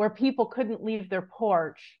where people couldn't leave their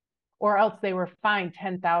porch or else they were fined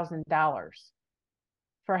 $10,000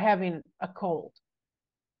 for having a cold.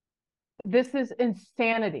 This is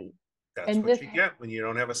insanity. That's and what this you get when you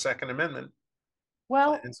don't have a Second Amendment.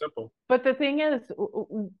 well Plain and simple. but the thing is,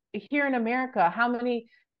 here in America, how many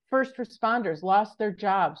first responders lost their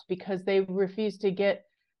jobs because they refused to get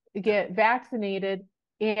vaccinated,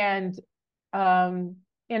 and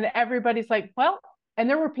everybody's like, well, and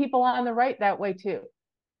there were people on the right that way too.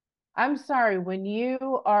 I'm sorry, when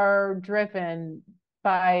you are driven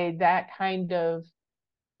by that kind of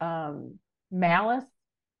malice,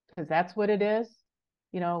 because that's what it is,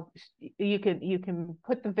 you can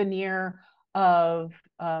put the veneer of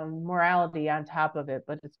morality on top of it,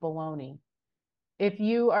 but it's baloney. If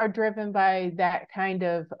you are driven by that kind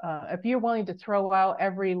of, if you're willing to throw out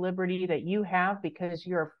every liberty that you have because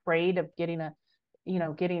you're afraid of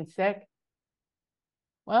getting sick,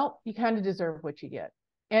 well, you kind of deserve what you get.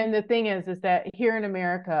 And the thing is that here in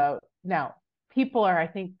America now, people are, I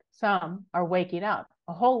think some are waking up.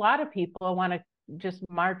 A whole lot of people want to just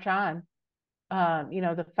march on.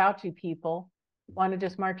 The Fauci people want to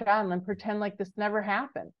just march on and pretend like this never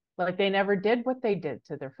happened, like they never did what they did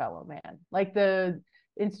to their fellow man, like the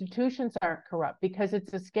institutions aren't corrupt, because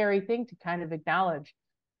it's a scary thing to kind of acknowledge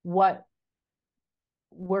what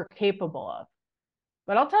we're capable of.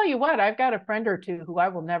 But I'll tell you what, I've got a friend or two who I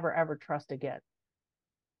will never ever trust again,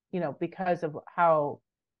 because of how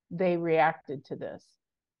they reacted to this.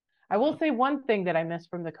 I will say one thing that I missed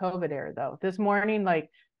from the COVID era, though. This morning,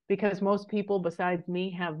 because most people besides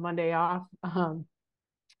me have Monday off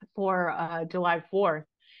for July 4th,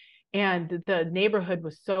 and the neighborhood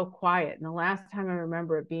was so quiet. And the last time I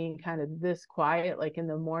remember it being kind of this quiet, like in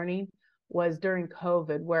the morning, was during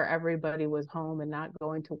COVID, where everybody was home and not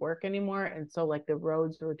going to work anymore. And so like the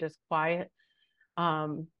roads were just quiet.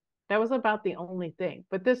 That was about the only thing.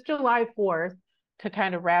 But this July 4th, to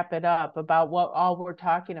kind of wrap it up about what all we're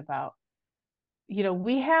talking about,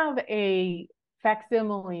 we have a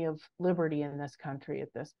facsimile of liberty in this country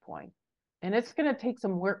at this point. And it's going to take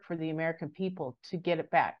some work for the American people to get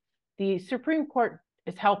it back. The Supreme Court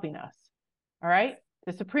is helping us. All right.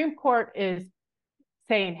 The Supreme Court is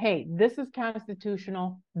saying, hey, this is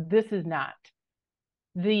constitutional. This is not.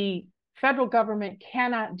 The federal government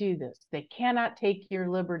cannot do this. They cannot take your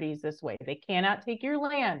liberties this way. They cannot take your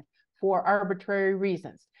land for arbitrary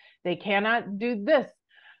reasons. They cannot do this.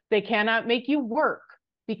 They cannot make you work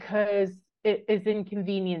because it is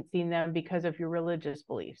inconveniencing them because of your religious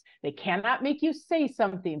beliefs. They cannot make you say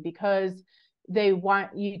something because they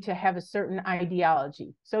want you to have a certain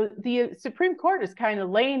ideology. So the Supreme Court is kind of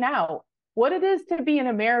laying out what it is to be an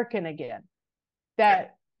American again,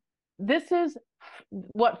 that this is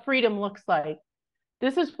what freedom looks like.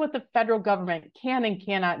 This is what the federal government can and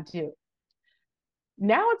cannot do.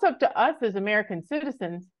 Now it's up to us as American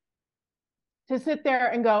citizens to sit there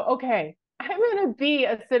and go, okay, I'm going to be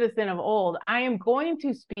a citizen of old. I am going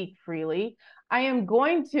to speak freely. I am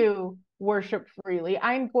going to worship freely.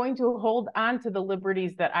 I'm going to hold on to the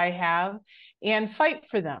liberties that I have and fight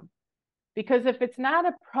for them. Because if it's not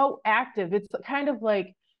a proactive, it's kind of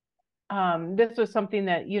like, this was something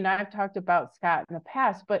that you and I have talked about, Scott, in the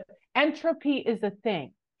past, but entropy is a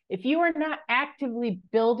thing. If you are not actively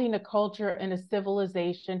building a culture and a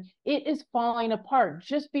civilization, it is falling apart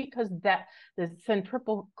just because that the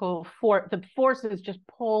centrifugal force, the forces just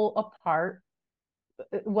pull apart.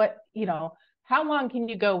 How long can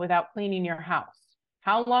you go without cleaning your house?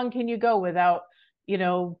 How long can you go without,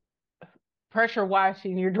 pressure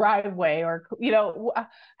washing your driveway, or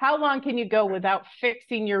how long can you go without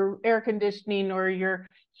fixing your air conditioning or your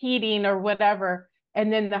heating or whatever,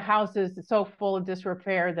 and then the house is so full of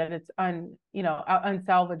disrepair that it's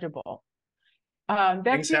unsalvageable?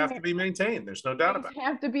 Things have to be maintained. There's no doubt about it. Things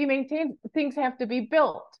have to be maintained. Things have to be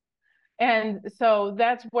built. And so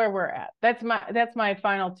that's where we're at. That's my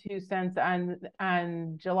final 2 cents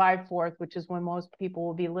on July 4th, which is when most people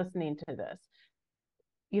will be listening to this.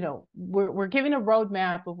 We're giving a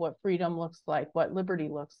roadmap of what freedom looks like, what liberty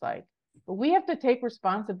looks like, but we have to take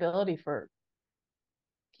responsibility for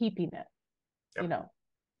keeping it. Yep.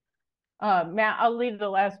 Matt, I'll leave the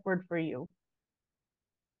last word for you.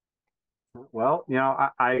 Well,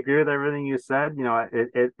 I agree with everything you said.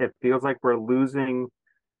 It feels like we're losing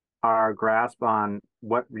our grasp on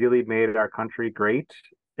what really made our country great.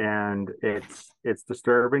 And it's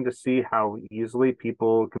disturbing to see how easily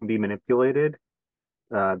people can be manipulated.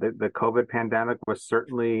 The COVID pandemic was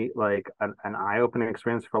certainly like an eye-opening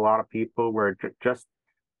experience for a lot of people, where just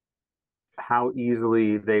how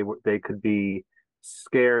easily they could be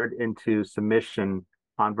scared into submission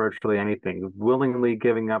on virtually anything, willingly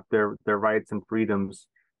giving up their rights and freedoms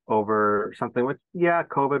over something which, yeah,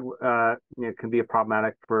 COVID can be a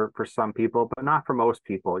problematic for some people, but not for most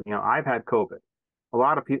people. I've had COVID. A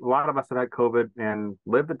lot of people, a lot of us have had COVID and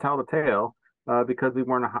lived to tell the tale because we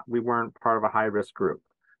weren't part of a high risk group.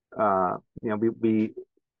 We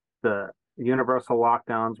the universal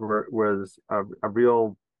lockdowns was a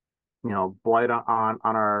real blight on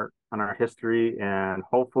our history, and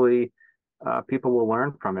hopefully people will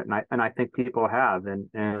learn from it, and I think people have, and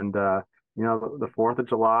the 4th of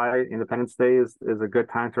July, Independence Day is a good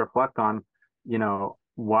time to reflect on,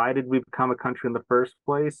 why did we become a country in the first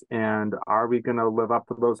place, and are we going to live up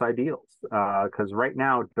to those ideals? Because right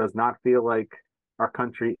now it does not feel like our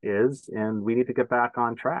country is, and we need to get back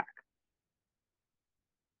on track.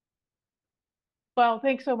 Well,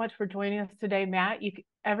 thanks so much for joining us today, Matt.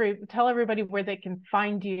 Tell everybody where they can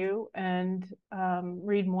find you and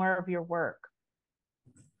read more of your work.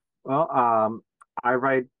 Well, I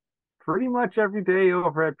write pretty much every day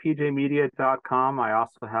over at pjmedia.com. I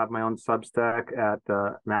also have my own Substack at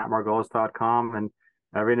mattmargolis.com, and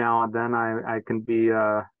every now and then I can be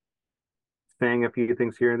saying a few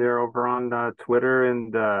things here and there over on Twitter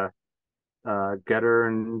and Getter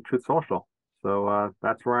and Truth Social. So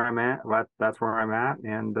that's where I'm at. That's where I'm at,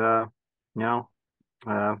 and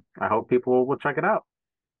I hope people will check it out.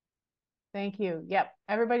 Thank you. Yep,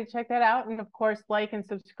 everybody check that out, and of course, like and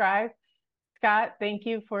subscribe. Scott, thank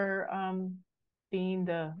you for being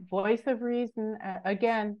the voice of reason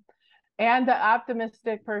again, and the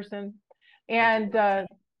optimistic person. And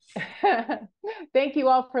thank you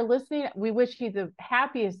all for listening. We wish you the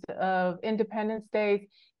happiest of Independence Days,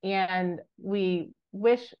 and we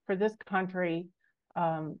wish for this country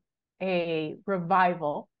a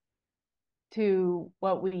revival to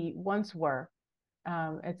what we once were.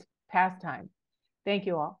 It's past time. Thank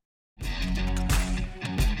you all.